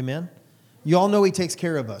 Amen? You all know he takes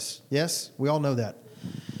care of us. Yes? We all know that.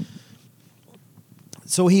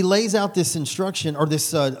 So he lays out this instruction or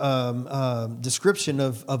this description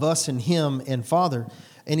of us and him and Father.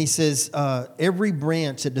 And he says, every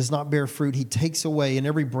branch that does not bear fruit, he takes away. And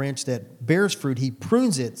every branch that bears fruit, he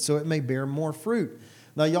prunes it so it may bear more fruit.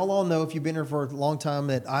 Now, y'all all know, if you've been here for a long time,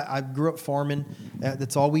 that I grew up farming.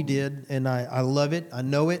 That's all we did. And I love it. I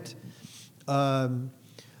know it.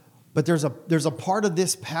 But there's a part of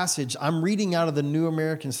this passage, I'm reading out of the New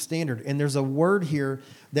American Standard, and there's a word here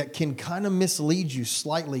that can kind of mislead you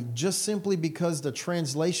slightly, just simply because the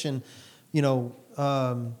translation,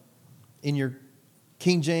 in your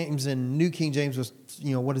King James and New King James was,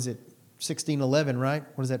 what is it, 1611, right?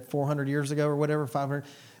 What is that, 400 years ago or whatever, 500?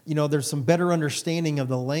 There's some better understanding of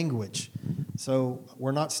the language. So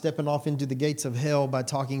we're not stepping off into the gates of hell by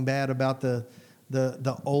talking bad about the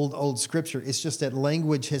old scripture. It's just that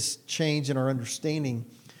language has changed and our understanding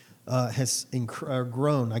has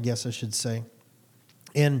grown, I guess I should say.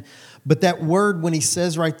 But that word, when he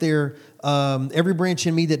says right there, every branch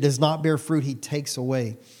in me that does not bear fruit, he takes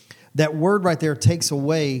away. That word right there, takes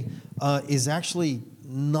away, is actually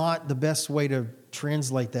not the best way to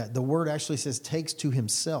translate that. The word actually says takes to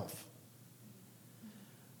himself.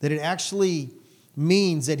 That it actually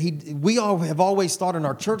means that we all have always thought in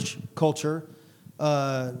our church culture,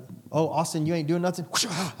 Austin, you ain't doing nothing.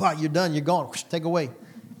 You're done. You're gone. Take away.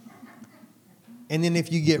 And then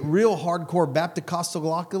if you get real hardcore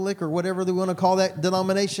Baptist-Costalic or whatever they want to call that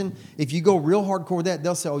denomination, if you go real hardcore with that,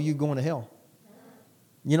 they'll say, you're going to hell.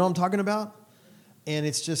 You know what I'm talking about? And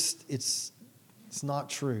it's just, it's not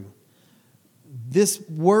true. This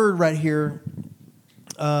word right here,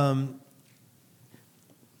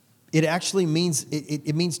 it actually means,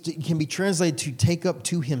 it means it can be translated to take up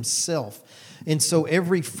to himself. And so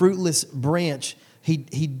every fruitless branch,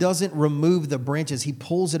 he doesn't remove the branches. He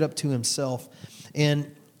pulls it up to himself.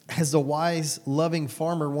 And as the wise, loving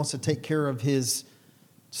farmer wants to take care of his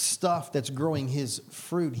stuff that's growing his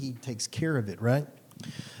fruit, he takes care of it, right?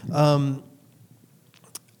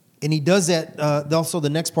 And he does that, also the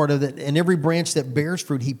next part of it, and every branch that bears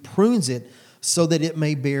fruit, he prunes it so that it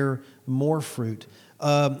may bear more fruit.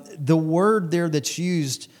 The word there that's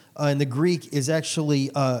used in the Greek is actually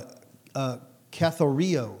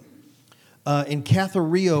kathorio. In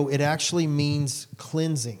kathorio, it actually means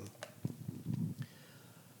cleansing.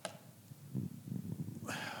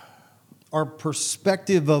 Our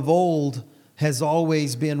perspective of old has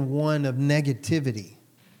always been one of negativity,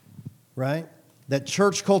 right? That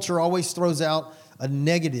church culture always throws out a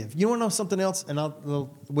negative. You want to know something else? And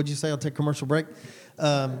what'd you say? I'll take a commercial break.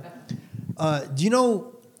 Do you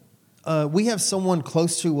know we have someone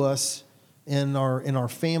close to us in our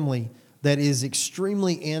family that is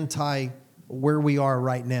extremely anti where we are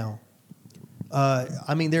right now.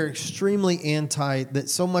 I mean, they're extremely anti that,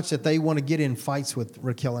 so much that they want to get in fights with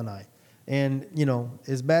Raquel and I. And, you know,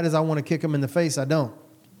 as bad as I want to kick them in the face, I don't.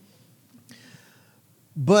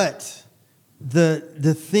 But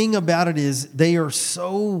the thing about it is they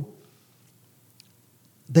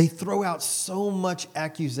throw out so much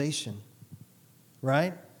accusation,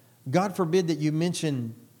 right? God forbid that you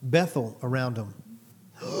mention Bethel around them.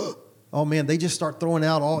 Oh man, they just start throwing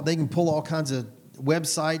out they can pull all kinds of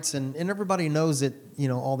websites and everybody knows it, you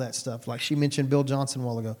know, all that stuff. Like she mentioned Bill Johnson a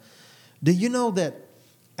while ago. Do you know that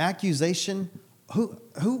accusation,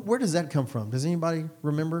 where does that come from? Does anybody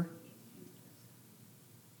remember?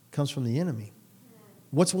 Comes from the enemy.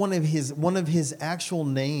 What's one of his actual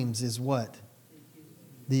names is what?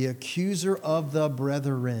 The accuser of the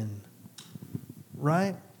brethren.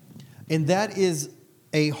 Right? And that is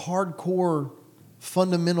a hardcore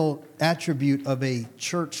fundamental attribute of a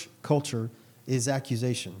church culture is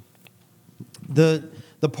accusation. The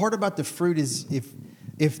part about the fruit is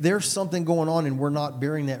if there's something going on and we're not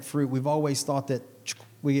bearing that fruit, we've always thought that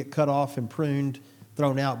we get cut off and pruned,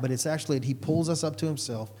 thrown out, but it's actually he pulls us up to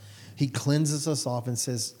himself. He cleanses us off and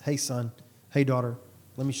says, hey, son, hey, daughter,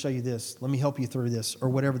 let me show you this. Let me help you through this, or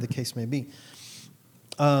whatever the case may be.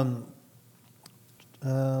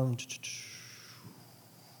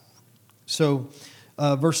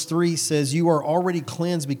 Verse 3 says, you are already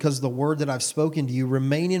cleansed because of the word that I've spoken to you.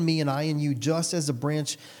 Remain in me and I in you, just as a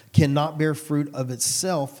branch cannot bear fruit of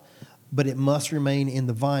itself, but it must remain in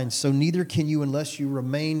the vine. So neither can you unless you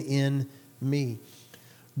remain in me.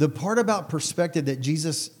 The part about perspective that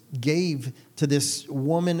Jesus gave to this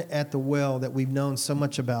woman at the well that we've known so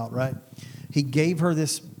much about, right? He gave her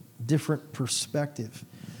this different perspective.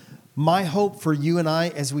 My hope for you and I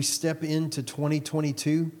as we step into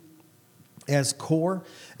 2022 as core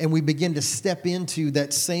and we begin to step into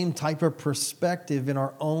that same type of perspective in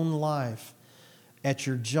our own life, at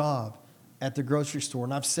your job, at the grocery store.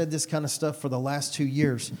 And I've said this kind of stuff for the last 2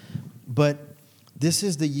 years, but this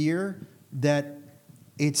is the year that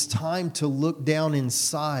it's time to look down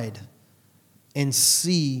inside and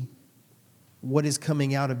see what is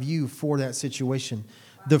coming out of you for that situation.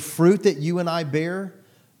 The fruit that you and I bear,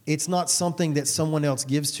 it's not something that someone else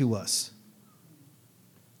gives to us.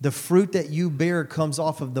 The fruit that you bear comes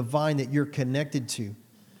off of the vine that you're connected to.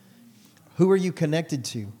 Who are you connected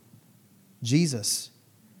to? Jesus.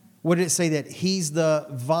 What did it say? That he's the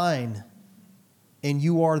vine and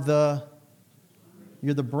you're the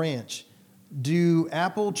branch.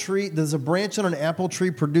 Does a branch on an apple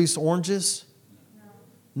tree produce oranges?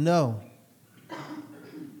 No.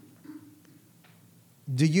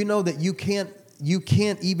 Do you know that you can't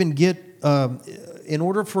even get, in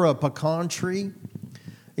order for a pecan tree,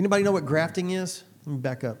 anybody know what grafting is? Let me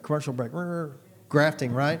back up. Commercial break.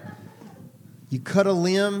 Grafting, right? You cut a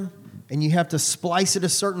limb and you have to splice it a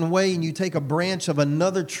certain way, and you take a branch of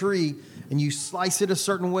another tree and you slice it a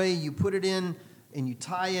certain way, you put it in and you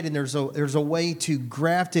tie it, and there's a way to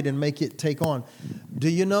graft it and make it take on. Do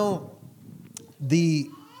you know the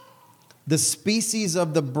species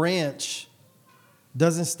of the branch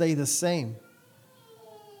doesn't stay the same?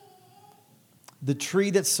 The tree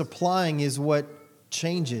that's supplying is what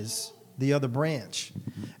changes the other branch.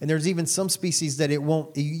 And there's even some species that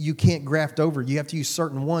you can't graft over. You have to use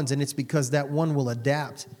certain ones, and it's because that one will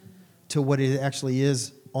adapt to what it actually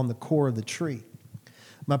is on the core of the tree.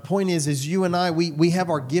 My point is you and I, we have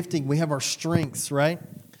our gifting, we have our strengths, right?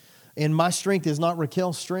 And my strength is not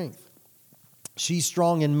Raquel's strength. She's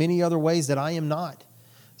strong in many other ways that I am not.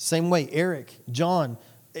 Same way, Eric, John,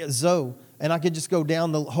 Zoe, and I could just go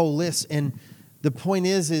down the whole list. And the point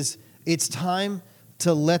is it's time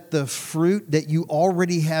to let the fruit that you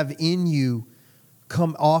already have in you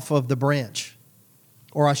come off of the branch.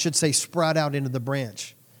 Or I should say sprout out into the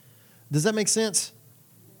branch. Does that make sense?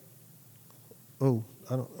 Oh,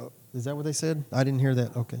 is that what they said? I didn't hear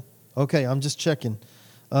that. Okay, I'm just checking.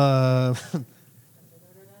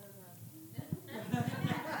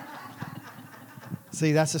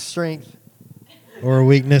 See, that's a strength or a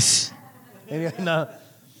weakness. No.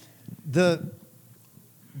 The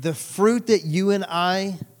fruit that you and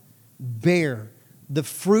I bear, the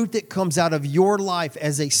fruit that comes out of your life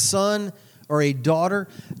as a son or a daughter,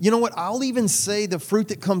 you know what? I'll even say the fruit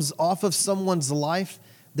that comes off of someone's life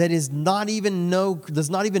that does not even know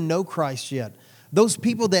Christ yet. Those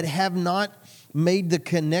people that have not made the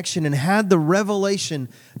connection and had the revelation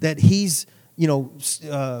that he's,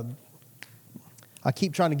 I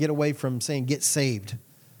keep trying to get away from saying get saved.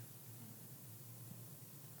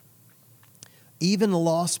 Even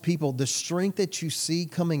lost people, the strength that you see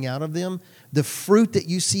coming out of them, the fruit that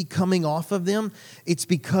you see coming off of them, it's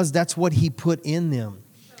because that's what he put in them.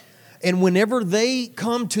 And whenever they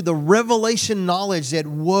come to the revelation knowledge that,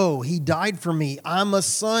 whoa, he died for me, I'm a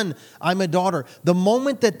son, I'm a daughter. The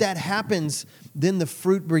moment that happens, then the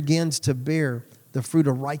fruit begins to bear, the fruit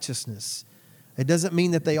of righteousness. It doesn't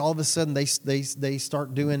mean that they all of a sudden they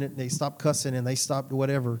start doing it, they stop cussing and they stop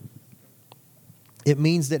whatever. It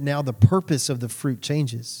means that now the purpose of the fruit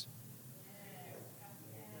changes.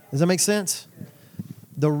 Does that make sense?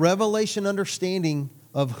 The revelation understanding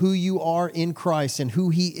of who you are in Christ and who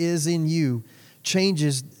he is in you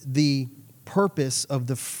changes the purpose of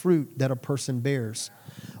the fruit that a person bears.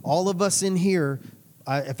 All of us in here,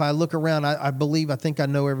 if I look around, I think I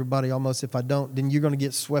know everybody almost. If I don't, then you're going to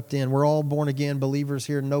get swept in. We're all born again believers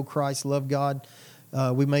here, know Christ, love God.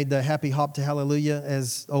 We made the happy hop to hallelujah,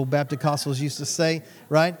 as old Baptist used to say,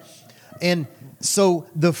 right? And so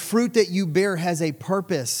the fruit that you bear has a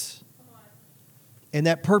purpose. And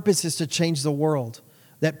that purpose is to change the world.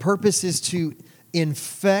 That purpose is to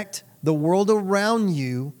infect the world around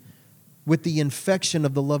you with the infection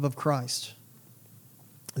of the love of Christ.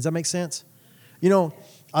 Does that make sense? You know,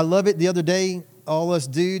 I love it. The other day, all us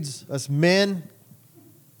dudes, us men,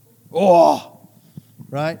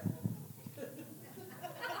 right?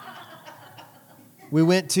 We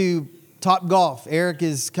went to Top Golf. Eric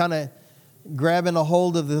is kind of grabbing a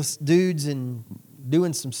hold of the dudes and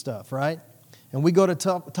doing some stuff, right? And we go to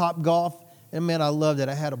Top Golf, and man, I loved it.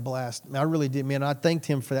 I had a blast. Man, I really did, man. I thanked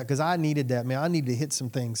him for that because I needed that, man. I needed to hit some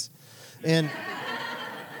things. And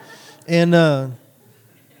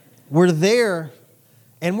we're there,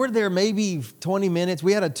 and we're there maybe 20 minutes.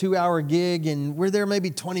 We had a 2-hour gig, and we're there maybe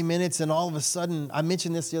 20 minutes, and all of a sudden, I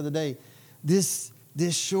mentioned this the other day, this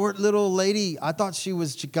short little lady, I thought she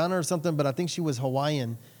was Chicana or something, but I think she was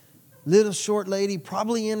Hawaiian. Little short lady,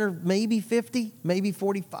 probably in her maybe 50, maybe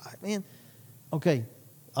 45. Man, okay,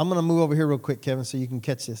 I'm going to move over here real quick, Kevin, so you can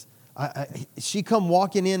catch this. She come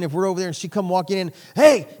walking in, if we're over there, and she come walking in,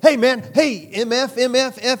 hey, man, hey, MF,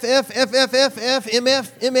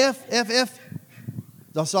 MF.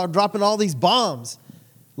 They'll start dropping all these bombs,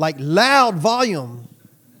 like loud volume,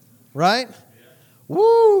 right?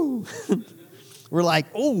 Woo! We're like,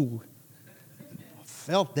 oh,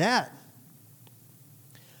 felt that.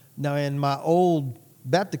 Now, in my old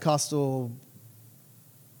Baptist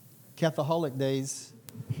Catholic days,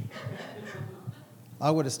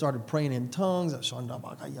 I would have started praying in tongues. I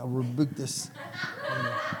rebuke this.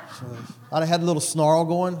 I'd have had a little snarl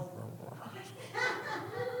going.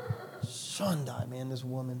 Shundai, man, this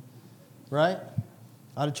woman. Right?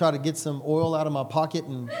 I'd have tried to get some oil out of my pocket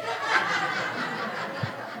and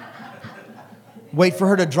wait for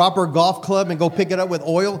her to drop her golf club and go pick it up with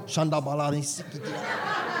oil.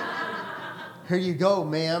 Here you go,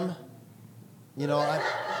 ma'am. You know,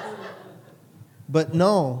 but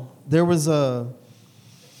no, there was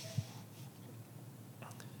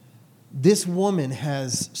this woman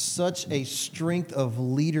has such a strength of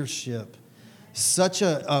leadership, such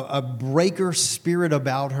a breaker spirit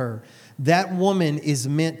about her. That woman is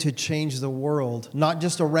meant to change the world, not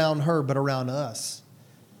just around her, but around us.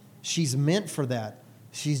 She's meant for that.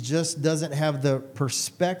 She just doesn't have the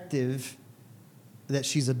perspective that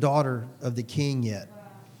she's a daughter of the King yet.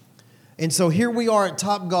 And so here we are at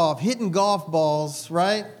Top Golf, hitting golf balls,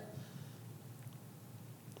 right?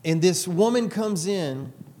 And this woman comes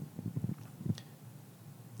in,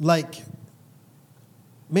 like,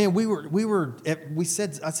 man, I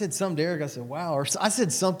said something to Eric. I said, wow. Or I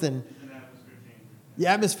said something. The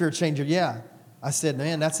atmosphere changer, yeah. I said,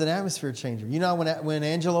 man, that's an atmosphere changer. You know when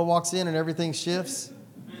Angela walks in and everything shifts?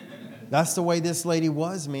 That's the way this lady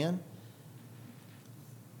was, man.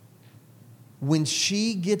 When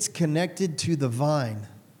she gets connected to the vine,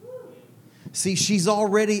 see, she's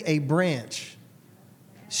already a branch.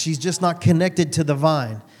 She's just not connected to the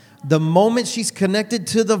vine. The moment she's connected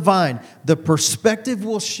to the vine, the perspective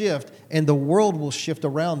will shift and the world will shift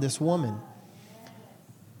around this woman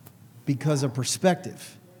because of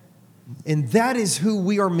perspective. And that is who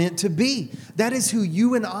we are meant to be. That is who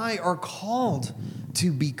you and I are called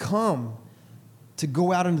to become, to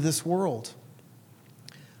go out into this world.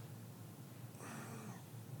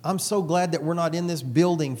 I'm so glad that we're not in this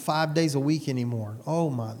building 5 days a week anymore. Oh,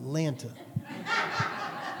 my Lanta.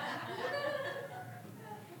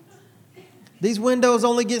 These windows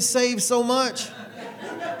only get saved so much.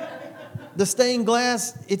 The stained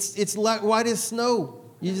glass, it's like white as snow.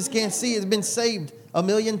 You just can't see it. It's been saved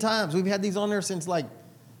 1,000,000 times. We've had these on there since like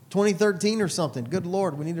 2013 or something. Good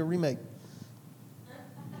Lord, we need a remake.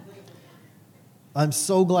 I'm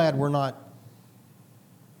so glad we're not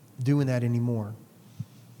doing that anymore,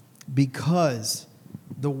 because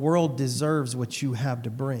the world deserves what you have to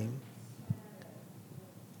bring.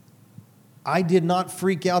 I did not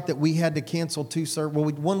freak out that we had to cancel 2 services. Well,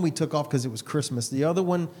 one we took off because it was Christmas. The other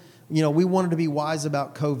one, we wanted to be wise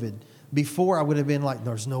about COVID. Before, I would have been like,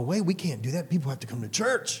 there's no way, we can't do that. People have to come to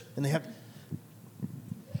church. And they have to.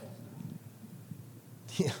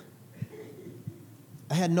 Yeah.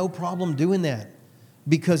 I had no problem doing that,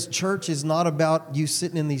 because church is not about you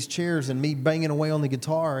sitting in these chairs and me banging away on the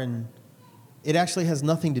guitar. And it actually has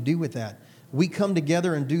nothing to do with that. We come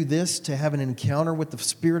together and do this to have an encounter with the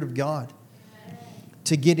Spirit of God,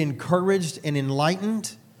 to get encouraged and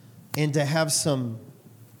enlightened, and to have some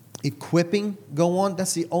equipping go on.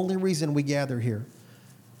 That's the only reason we gather here.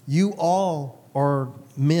 You all are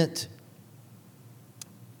meant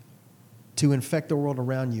to infect the world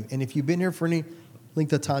around you. And if you've been here for any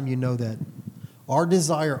length of time, you know that. Our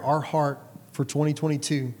desire, our heart for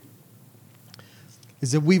 2022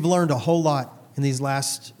 is that we've learned a whole lot in these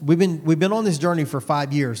last, we've been on this journey for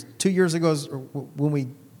 5 years. 2 years ago is when we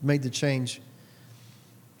made the change.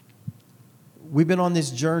 We've been on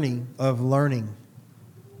this journey of learning.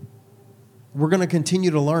 We're going to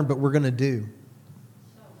continue to learn, but we're going to do.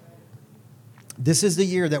 This is the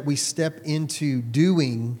year that we step into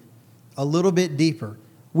doing a little bit deeper.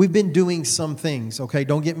 We've been doing some things, okay?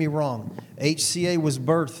 Don't get me wrong. HCA was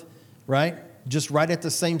birthed, right? Just right at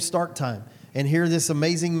the same start time. And here, this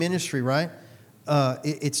amazing ministry, right?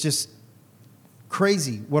 It's just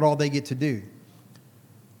crazy what all they get to do.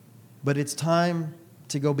 But it's time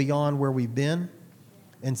to go beyond where we've been,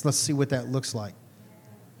 and let's see what that looks like.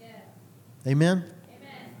 Amen?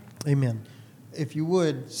 Amen. If you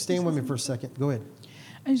would, stand with me for a second. Go ahead.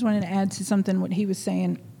 I just wanted to add to something what he was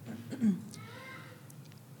saying.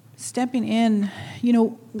 Stepping in,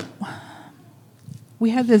 we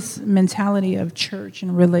have this mentality of church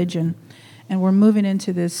and religion, and we're moving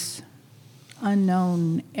into this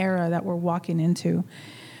unknown era that we're walking into.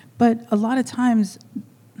 But a lot of times,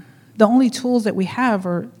 the only tools that we have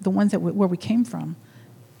are the ones where we came from,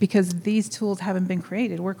 because these tools haven't been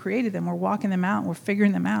created. We're created them. We're walking them out. We're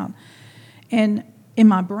figuring them out. And in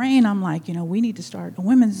my brain, I'm like, we need to start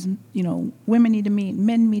women need to meet,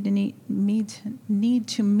 men need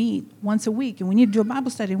to meet once a week, and we need to do a Bible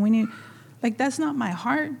study. And that's not my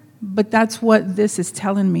heart, but that's what this is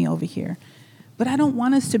telling me over here. But I don't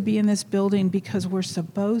want us to be in this building because we're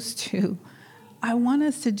supposed to. I want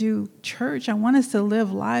us to do church. I want us to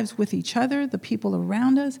live lives with each other, the people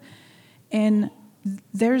around us. And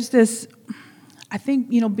there's this, I think,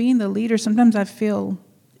 being the leader, sometimes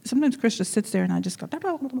Chris just sits there and I just go,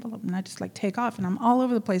 and I just take off, and I'm all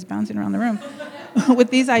over the place bouncing around the room with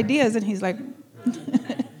these ideas. And he's like,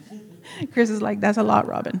 Chris is like, that's a lot,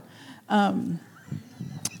 Robin.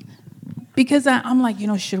 Because I'm like,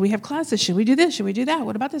 should we have classes? Should we do this? Should we do that?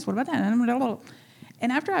 What about this? What about that?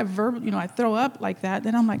 And after I I throw up like that,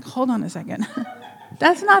 then I'm like, hold on a second.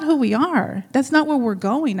 That's not who we are. That's not where we're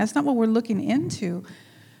going. That's not what we're looking into.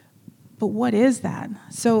 But what is that?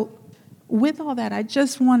 So with all that, I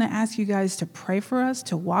just want to ask you guys to pray for us,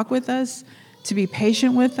 to walk with us, to be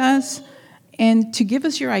patient with us, and to give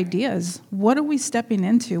us your ideas. What are we stepping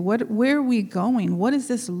into? Where are we going? What does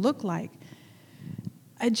this look like?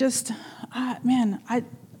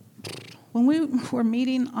 When we were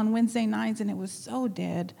meeting on Wednesday nights and it was so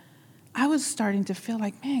dead, I was starting to feel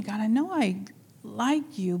like, man, God, I know I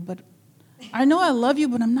like you, but I know I love you,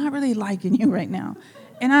 but I'm not really liking you right now.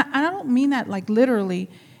 And I don't mean that literally.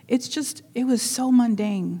 It's just, it was so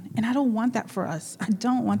mundane, and I don't want that for us. I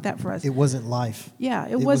don't want that for us. It wasn't life. Yeah,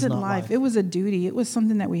 it wasn't life. It was a duty. It was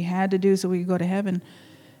something that we had to do so we could go to heaven.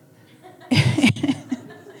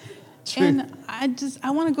 And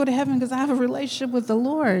I want to go to heaven because I have a relationship with the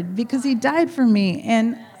Lord, because he died for me,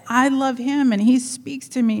 and I love him, and he speaks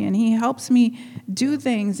to me, and he helps me do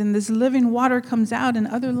things, and this living water comes out, and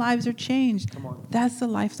other lives are changed. Come on. That's the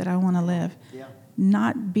life that I want to live. Yeah.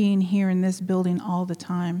 Not being here in this building all the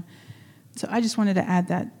time. So I just wanted to add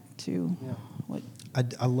that to what.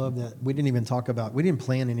 I love that. We didn't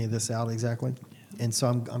plan any of this out exactly. And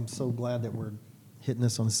so I'm so glad that we're hitting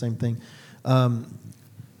this on the same thing. There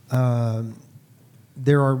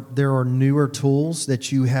are newer tools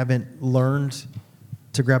that you haven't learned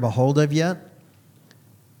to grab a hold of yet,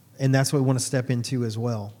 and that's what we want to step into as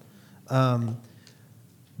well.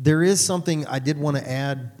 There is something I did want to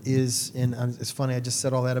add and it's funny, I just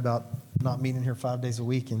said all that about not meeting here 5 days a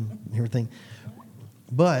week and everything.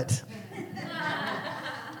 But,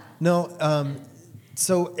 no,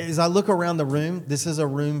 so as I look around the room, this is a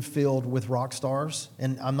room filled with rock stars,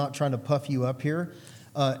 and I'm not trying to puff you up here.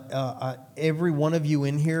 Every one of you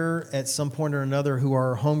in here at some point or another who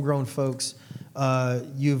are homegrown folks,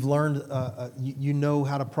 you've learned, you know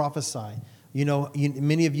how to prophesy.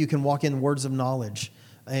 Many of you can walk in words of knowledge.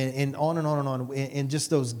 And on and on and on, and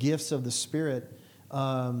just those gifts of the Spirit,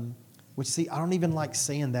 which, see, I don't even like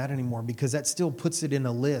saying that anymore because that still puts it in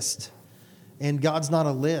a list. And God's not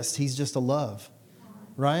a list. He's just a love,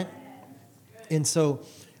 right? And so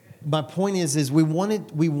my point is we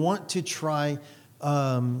want to try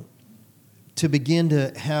to begin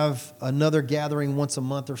to have another gathering once a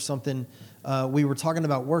month or something. We were talking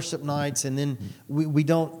about worship nights, and then we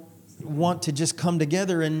don't want to just come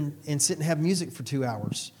together and sit and have music for 2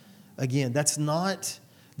 hours. Again, that's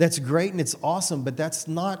great and it's awesome, but that's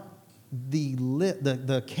not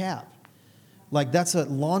the cap. Like, that's a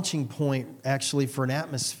launching point actually for an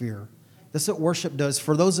atmosphere. That's what worship does.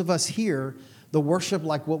 For those of us here, the worship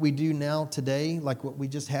like what we do now today, like what we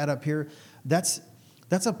just had up here, that's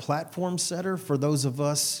a platform setter for those of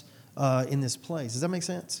us in this place. Does that make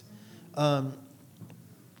sense? But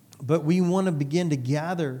we want to begin to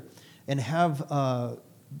gather and have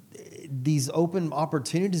these open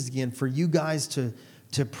opportunities again for you guys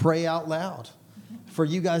to pray out loud, for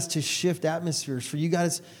you guys to shift atmospheres, for you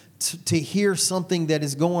guys to hear something that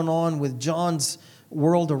is going on with John's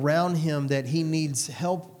world around him that he needs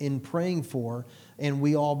help in praying for, and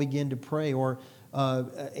we all begin to pray. Or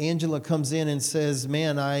Angela comes in and says,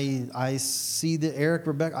 man, I see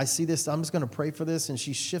Rebecca, I see this, I'm just going to pray for this, and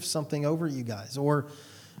she shifts something over you guys. Or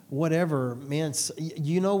whatever, man,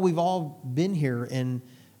 we've all been here and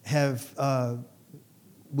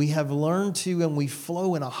we have learned to, and we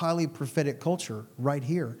flow in a highly prophetic culture right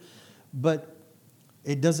here. But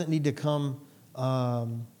it doesn't need to come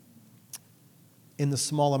in the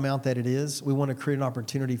small amount that it is. We want to create an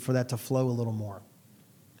opportunity for that to flow a little more.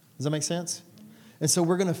 Does that make sense? And so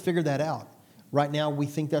we're going to figure that out. Right now, we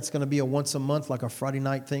think that's going to be a once a month, like a Friday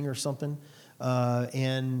night thing or something.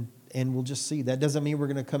 And we'll just see. That doesn't mean we're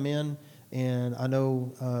going to come in. And I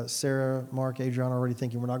know Sarah, Mark, Adrian are already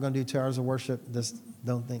thinking, we're not going to do 2 hours of worship. Just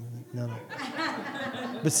don't think, no.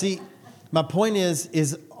 But see, my point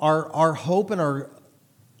is our hope and our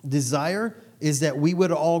desire is that we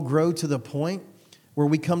would all grow to the point where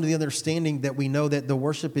we come to the understanding that we know that the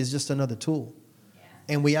worship is just another tool. Yeah.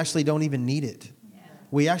 And we actually don't even need it. Yeah.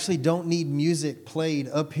 We actually don't need music played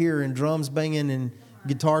up here and drums banging and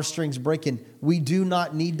guitar strings breaking. We do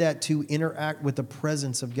not need that to interact with the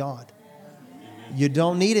presence of God. You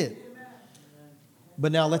don't need it.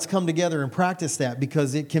 But now let's come together and practice that,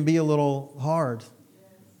 because it can be a little hard.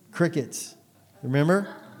 Crickets. Remember?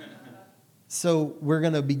 So we're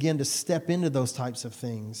going to begin to step into those types of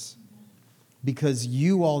things, because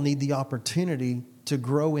you all need the opportunity to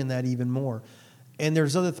grow in that even more. And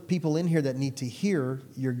there's other people in here that need to hear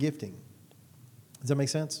your gifting. Does that make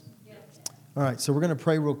sense? All right, so we're going to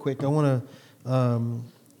pray real quick. I'm going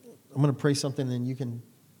to pray something, and then you can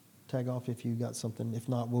tag off if you got something. If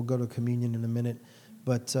not, we'll go to communion in a minute.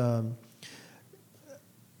 But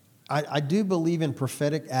I do believe in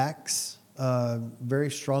prophetic acts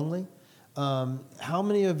very strongly. How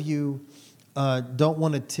many of you don't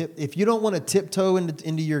want to if you don't want to tiptoe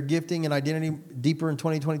into your gifting and identity deeper in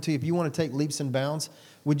 2022, if you want to take leaps and bounds,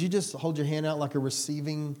 would you just hold your hand out like a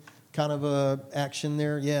receiving kind of a action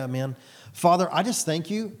there? Yeah, man. Father, I just thank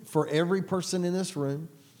you for every person in this room.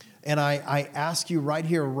 And I ask you right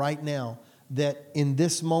here, right now, that in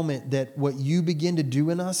this moment, that what you begin to do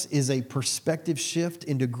in us is a perspective shift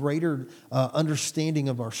into greater understanding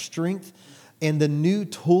of our strength and the new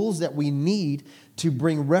tools that we need to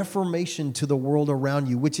bring reformation to the world around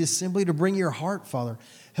you, which is simply to bring your heart, Father.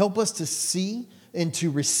 Help us to see and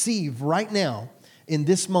to receive right now in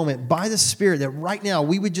this moment by the Spirit, that right now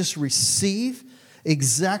we would just receive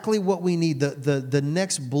exactly what we need, the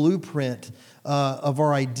next blueprint of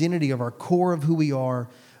our identity, of our core of who we are,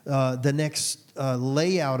 the next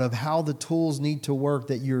layout of how the tools need to work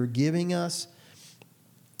that you're giving us.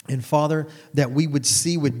 And Father, that we would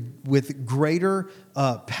see with greater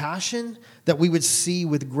passion, that we would see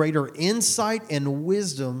with greater insight and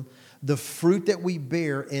wisdom the fruit that we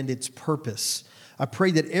bear and its purpose. I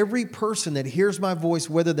pray that every person that hears my voice,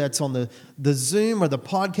 whether that's on the Zoom or the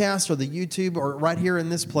podcast or the YouTube or right here in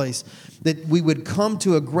this place, that we would come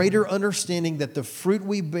to a greater understanding that the fruit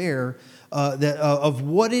we bear, of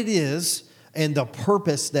what it is and the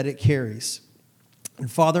purpose that it carries.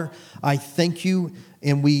 And Father, I thank you,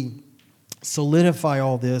 and we solidify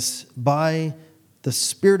all this by the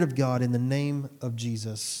Spirit of God in the name of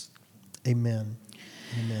Jesus. Amen.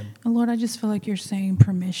 Amen. Lord, I just feel like you're saying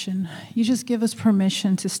permission. You just give us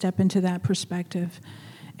permission to step into that perspective.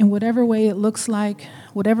 In whatever way it looks like,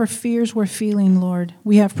 whatever fears we're feeling, Lord,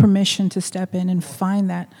 we have permission to step in and find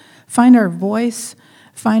that. Find our voice,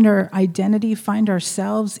 find our identity, find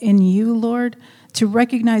ourselves in you, Lord, to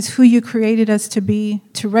recognize who you created us to be,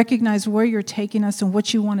 to recognize where you're taking us and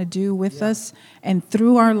what you want to do with us and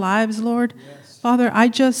through our lives, Lord. Yes. Father, I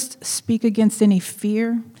just speak against any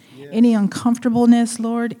fear, any uncomfortableness,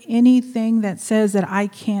 Lord, anything that says that I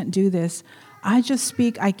can't do this. I just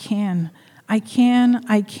speak, I can,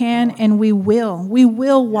 and we will. We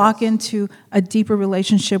will walk into a deeper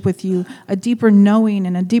relationship with you, a deeper knowing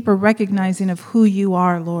and a deeper recognizing of who you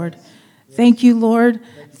are, Lord. Thank you, Lord.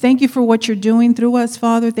 Thank you for what you're doing through us,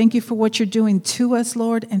 Father. Thank you for what you're doing to us,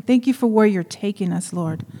 Lord. And thank you for where you're taking us,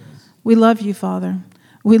 Lord. We love you, Father.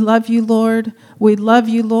 We love you, Lord. We love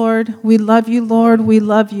you, Lord. We love you, Lord. We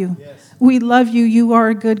love you. We love you. You are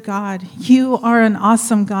a good God. You are an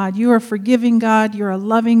awesome God. You are a forgiving God. You're a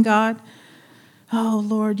loving God. Oh,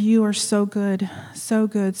 Lord, you are so good. So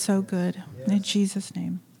good, so good. In Jesus'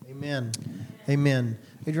 name. Amen. Amen.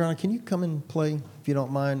 Adriana, can you come and play, if you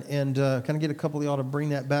don't mind? And can I get a couple of y'all to bring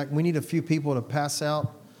that back? We need a few people to pass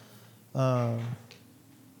out. We're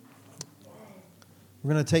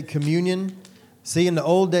going to take communion. See, in the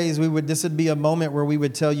old days, this would be a moment where we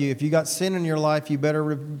would tell you, if you got sin in your life, you better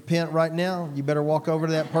repent right now. You better walk over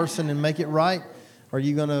to that person and make it right, or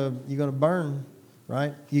you're gonna burn,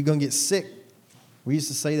 right? You're gonna get sick. We used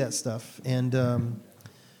to say that stuff. And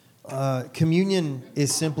communion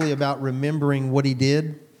is simply about remembering what he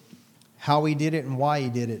did, how he did it, and why he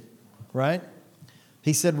did it, right?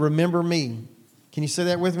 He said, remember me. Can you say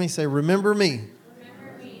that with me? Say, remember me.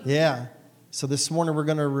 Remember me. Yeah. So this morning we're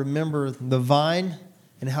going to remember the vine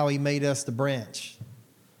and how he made us the branch,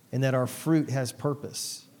 and that our fruit has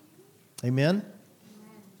purpose. Amen?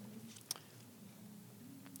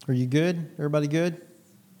 Are you good? Everybody good?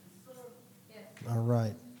 Yes. All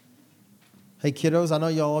right. Hey, kiddos, I know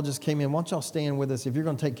y'all all just came in. Why don't y'all stand with us? If you're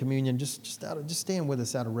going to take communion, just stand with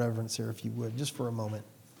us out of reverence here, if you would, just for a moment.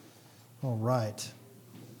 All right.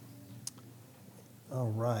 All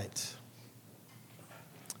right.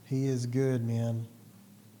 He is good, man.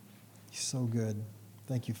 He's so good.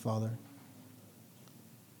 Thank you, Father.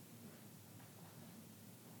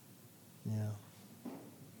 Yeah.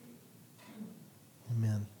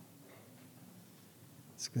 Amen.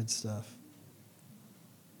 It's good stuff.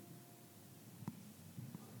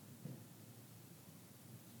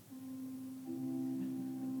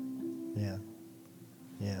 Yeah.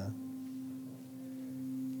 Yeah.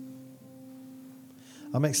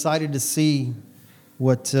 I'm excited to see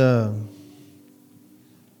what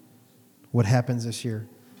happens this year,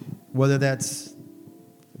 whether that's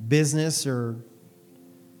business or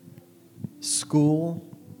school.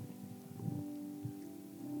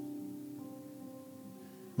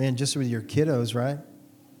 Man, just with your kiddos, right?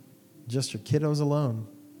 Just your kiddos alone.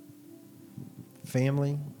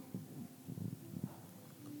 Family.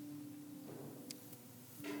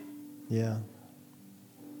 Yeah.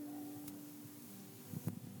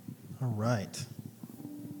 All right.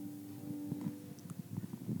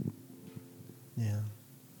 Yeah.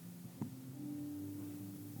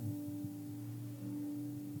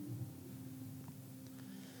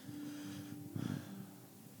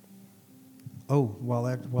 Oh, while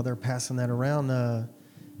they're passing that around,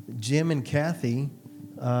 Jim and Kathy,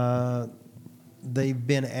 they've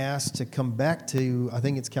been asked to come back to, I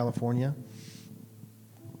think it's California.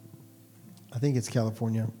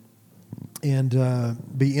 And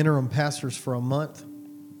be interim pastors for a month.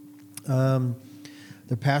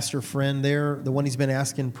 The pastor friend there, the one he's been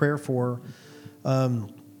asking prayer for,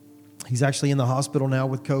 he's actually in the hospital now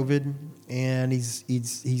with COVID, and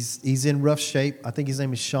he's in rough shape. I think his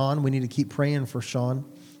name is Sean. We need to keep praying for Sean.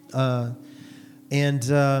 But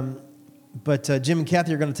Jim and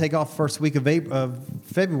Kathy are going to take off first week of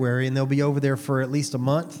February, and they'll be over there for at least a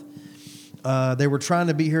month. They were trying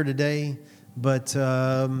to be here today, but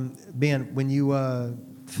Ben, when you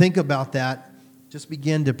think about that, just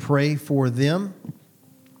begin to pray for them.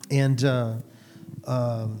 And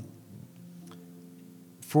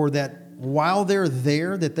for that, while they're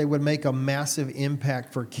there, that they would make a massive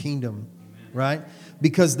impact for kingdom, right?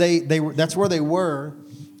 because they were, that's where they were,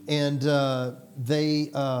 and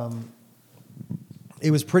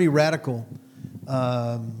it was pretty radical.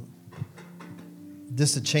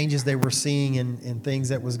 Just the changes they were seeing and things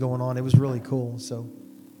that was going on. It was really cool. So,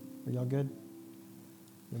 are y'all good?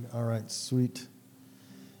 All right, sweet.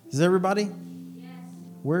 Is everybody? Yes.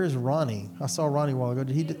 Where is Ronnie? I saw Ronnie a while ago.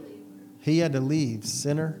 He had to leave.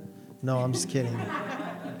 Sinner? No, I'm just kidding.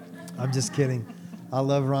 I'm just kidding. I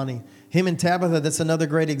love Ronnie. Him and Tabitha, that's another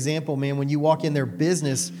great example, man. When you walk in their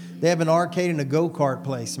business, they have an arcade and a go-kart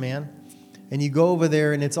place, man. And you go over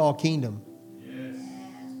there and it's all kingdom. Yes.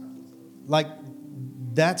 Like,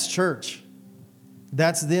 that's church.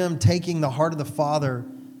 That's them taking the heart of the Father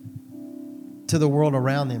to the world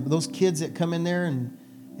around them. Those kids that come in there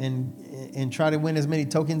and try to win as many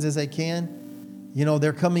tokens as they can, you know,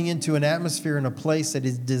 they're coming into an atmosphere and a place that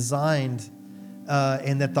is designed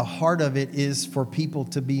and that the heart of it is for people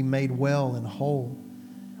to be made well and whole.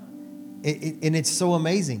 And it's so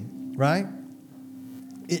amazing, right?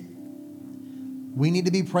 We need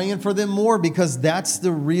to be praying for them more, because that's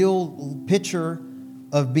the real picture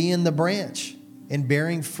of being the branch and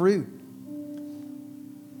bearing fruit.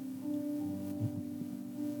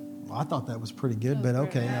 Well, I thought that was pretty good, but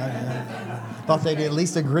okay. I thought they'd at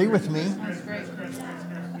least agree with me.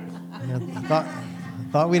 I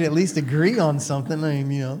thought we'd at least agree on something. I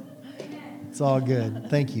mean, you know, it's all good.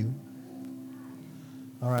 Thank you.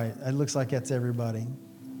 All right, it looks like that's everybody.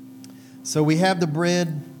 So we have the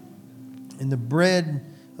bread, and the bread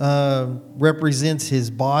represents his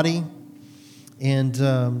body. And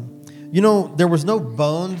you know, there was no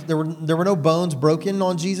bones. There were no bones broken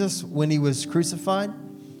on Jesus when he was crucified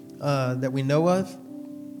that we know of.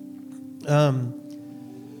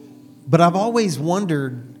 But I've always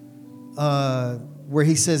wondered where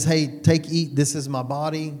he says, "Hey, take, eat. This is my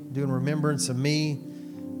body. Do in remembrance of me."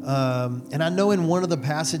 And I know in one of the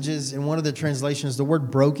passages, in one of the translations, the word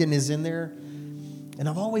 "broken" is in there, and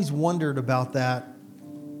I've always wondered about that.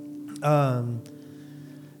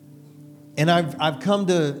 And I've come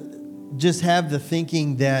to just have the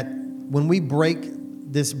thinking that when we break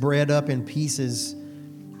this bread up in pieces,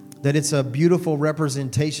 that it's a beautiful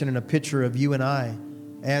representation and a picture of you and I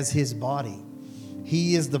as his body.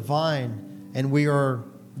 He is the vine, and we are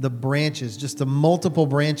the branches, just the multiple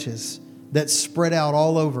branches that spread out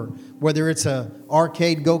all over, whether it's a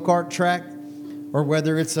arcade go-kart track or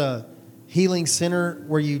whether it's a healing center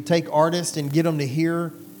where you take artists and get them to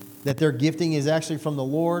hear that their gifting is actually from the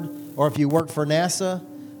Lord, or if you work for NASA,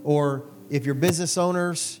 or if you're business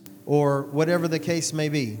owners, or whatever the case may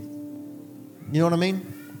be. You know what I mean?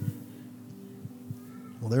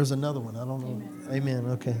 Well, there's another one. I don't know. Amen.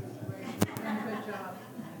 Okay.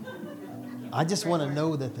 I just want to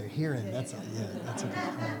know that they're hearing. That's okay.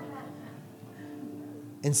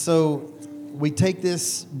 And so we take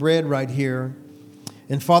this bread right here.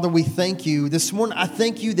 And Father, we thank you. This morning, I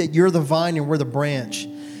thank you that you're the vine and we're the branch.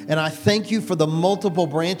 And I thank you for the multiple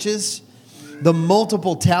branches, the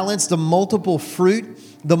multiple talents, the multiple fruit,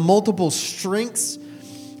 the multiple strengths.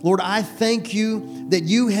 Lord, I thank you that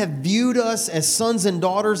you have viewed us as sons and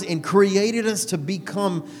daughters and created us to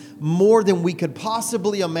become more than we could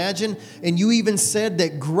possibly imagine. And you even said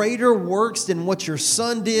that greater works than what your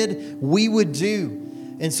son did, we would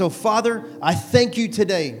do. And so, Father, I thank you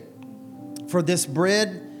today for this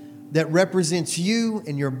bread that represents you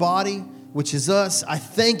and your body, which is us. I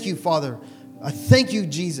thank you, Father. I thank you,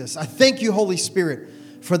 Jesus. I thank you, Holy Spirit,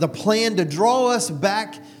 for the plan to draw us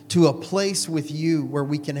back to a place with you where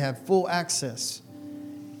we can have full access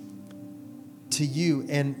to you,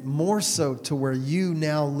 and more so to where you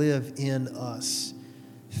now live in us.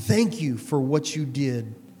 Thank you for what you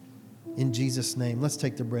did in Jesus' name. Let's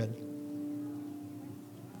take the bread.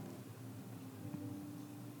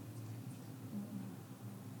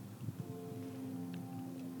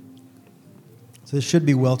 So this should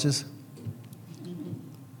be Welch's.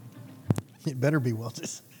 It better be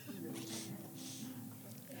Welch's.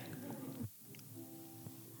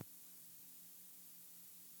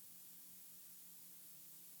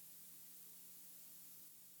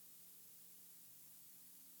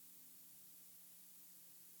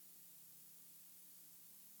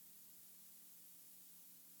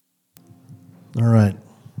 All right,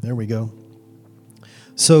 there we go.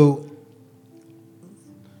 So,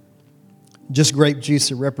 just grape juice,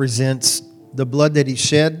 it represents the blood that he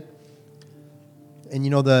shed. And you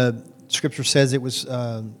know, the scripture says it was,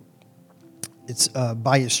 it's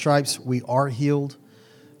by his stripes we are healed.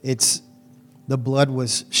 It's the blood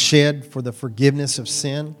was shed for the forgiveness of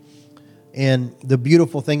sin. And the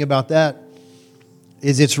beautiful thing about that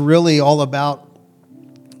is it's really all about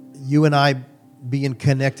you and I being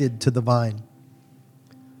connected to the vine.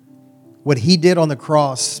 what He did on the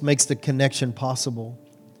cross makes the connection possible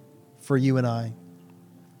for you and I.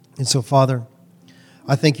 And so, Father,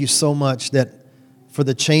 I thank you so much that for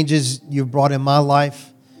the changes you've brought in my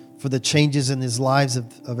life, for the changes in the lives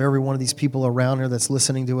of every one of these people around here that's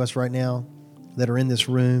listening to us right now, that are in this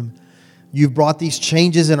room. You've brought these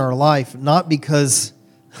changes in our life, not because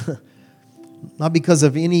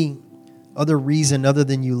of any other reason other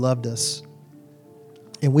than you loved us.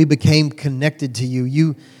 And we became connected to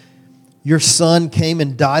you. Your Son came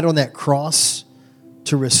and died on that cross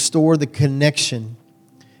to restore the connection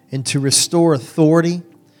and to restore authority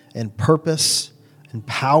and purpose and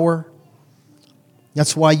power.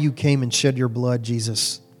 That's why you came and shed your blood,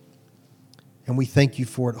 Jesus. And we thank you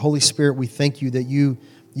for it. Holy Spirit, we thank you that you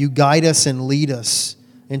guide us and lead us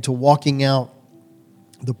into walking out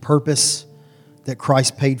the purpose that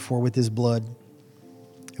Christ paid for with His blood.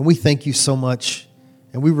 And we thank you so much.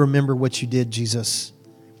 And we remember what you did, Jesus.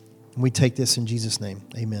 And we take this in Jesus' name.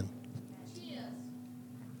 Amen.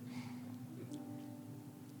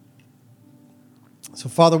 So,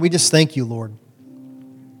 Father, we just thank you, Lord.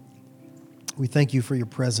 We thank you for your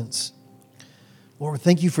presence. Lord, we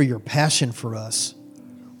thank you for your passion for us.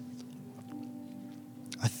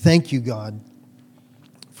 I thank you, God,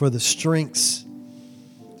 for the strengths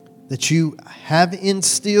that you have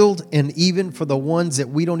instilled and even for the ones that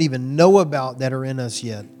we don't even know about that are in us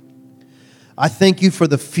yet. I thank you for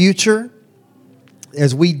the future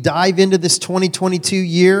as we dive into this 2022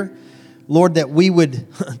 year. Lord, that we would,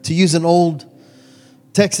 to use an old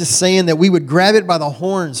Texas saying, that we would grab it by the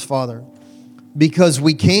horns, Father, because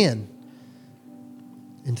we can.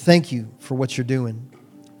 And thank you for what you're doing.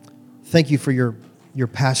 Thank you for your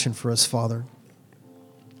passion for us, Father.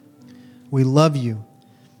 We love you.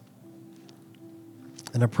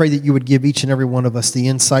 And I pray that you would give each and every one of us the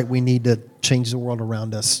insight we need to change the world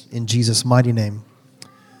around us. In Jesus' mighty name.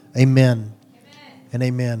 Amen. And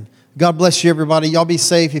amen. God bless you, everybody. Y'all be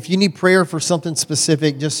safe. If you need prayer for something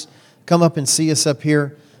specific, just come up and see us up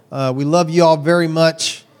here. We love you all very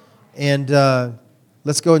much. And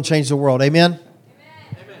let's go and change the world. Amen.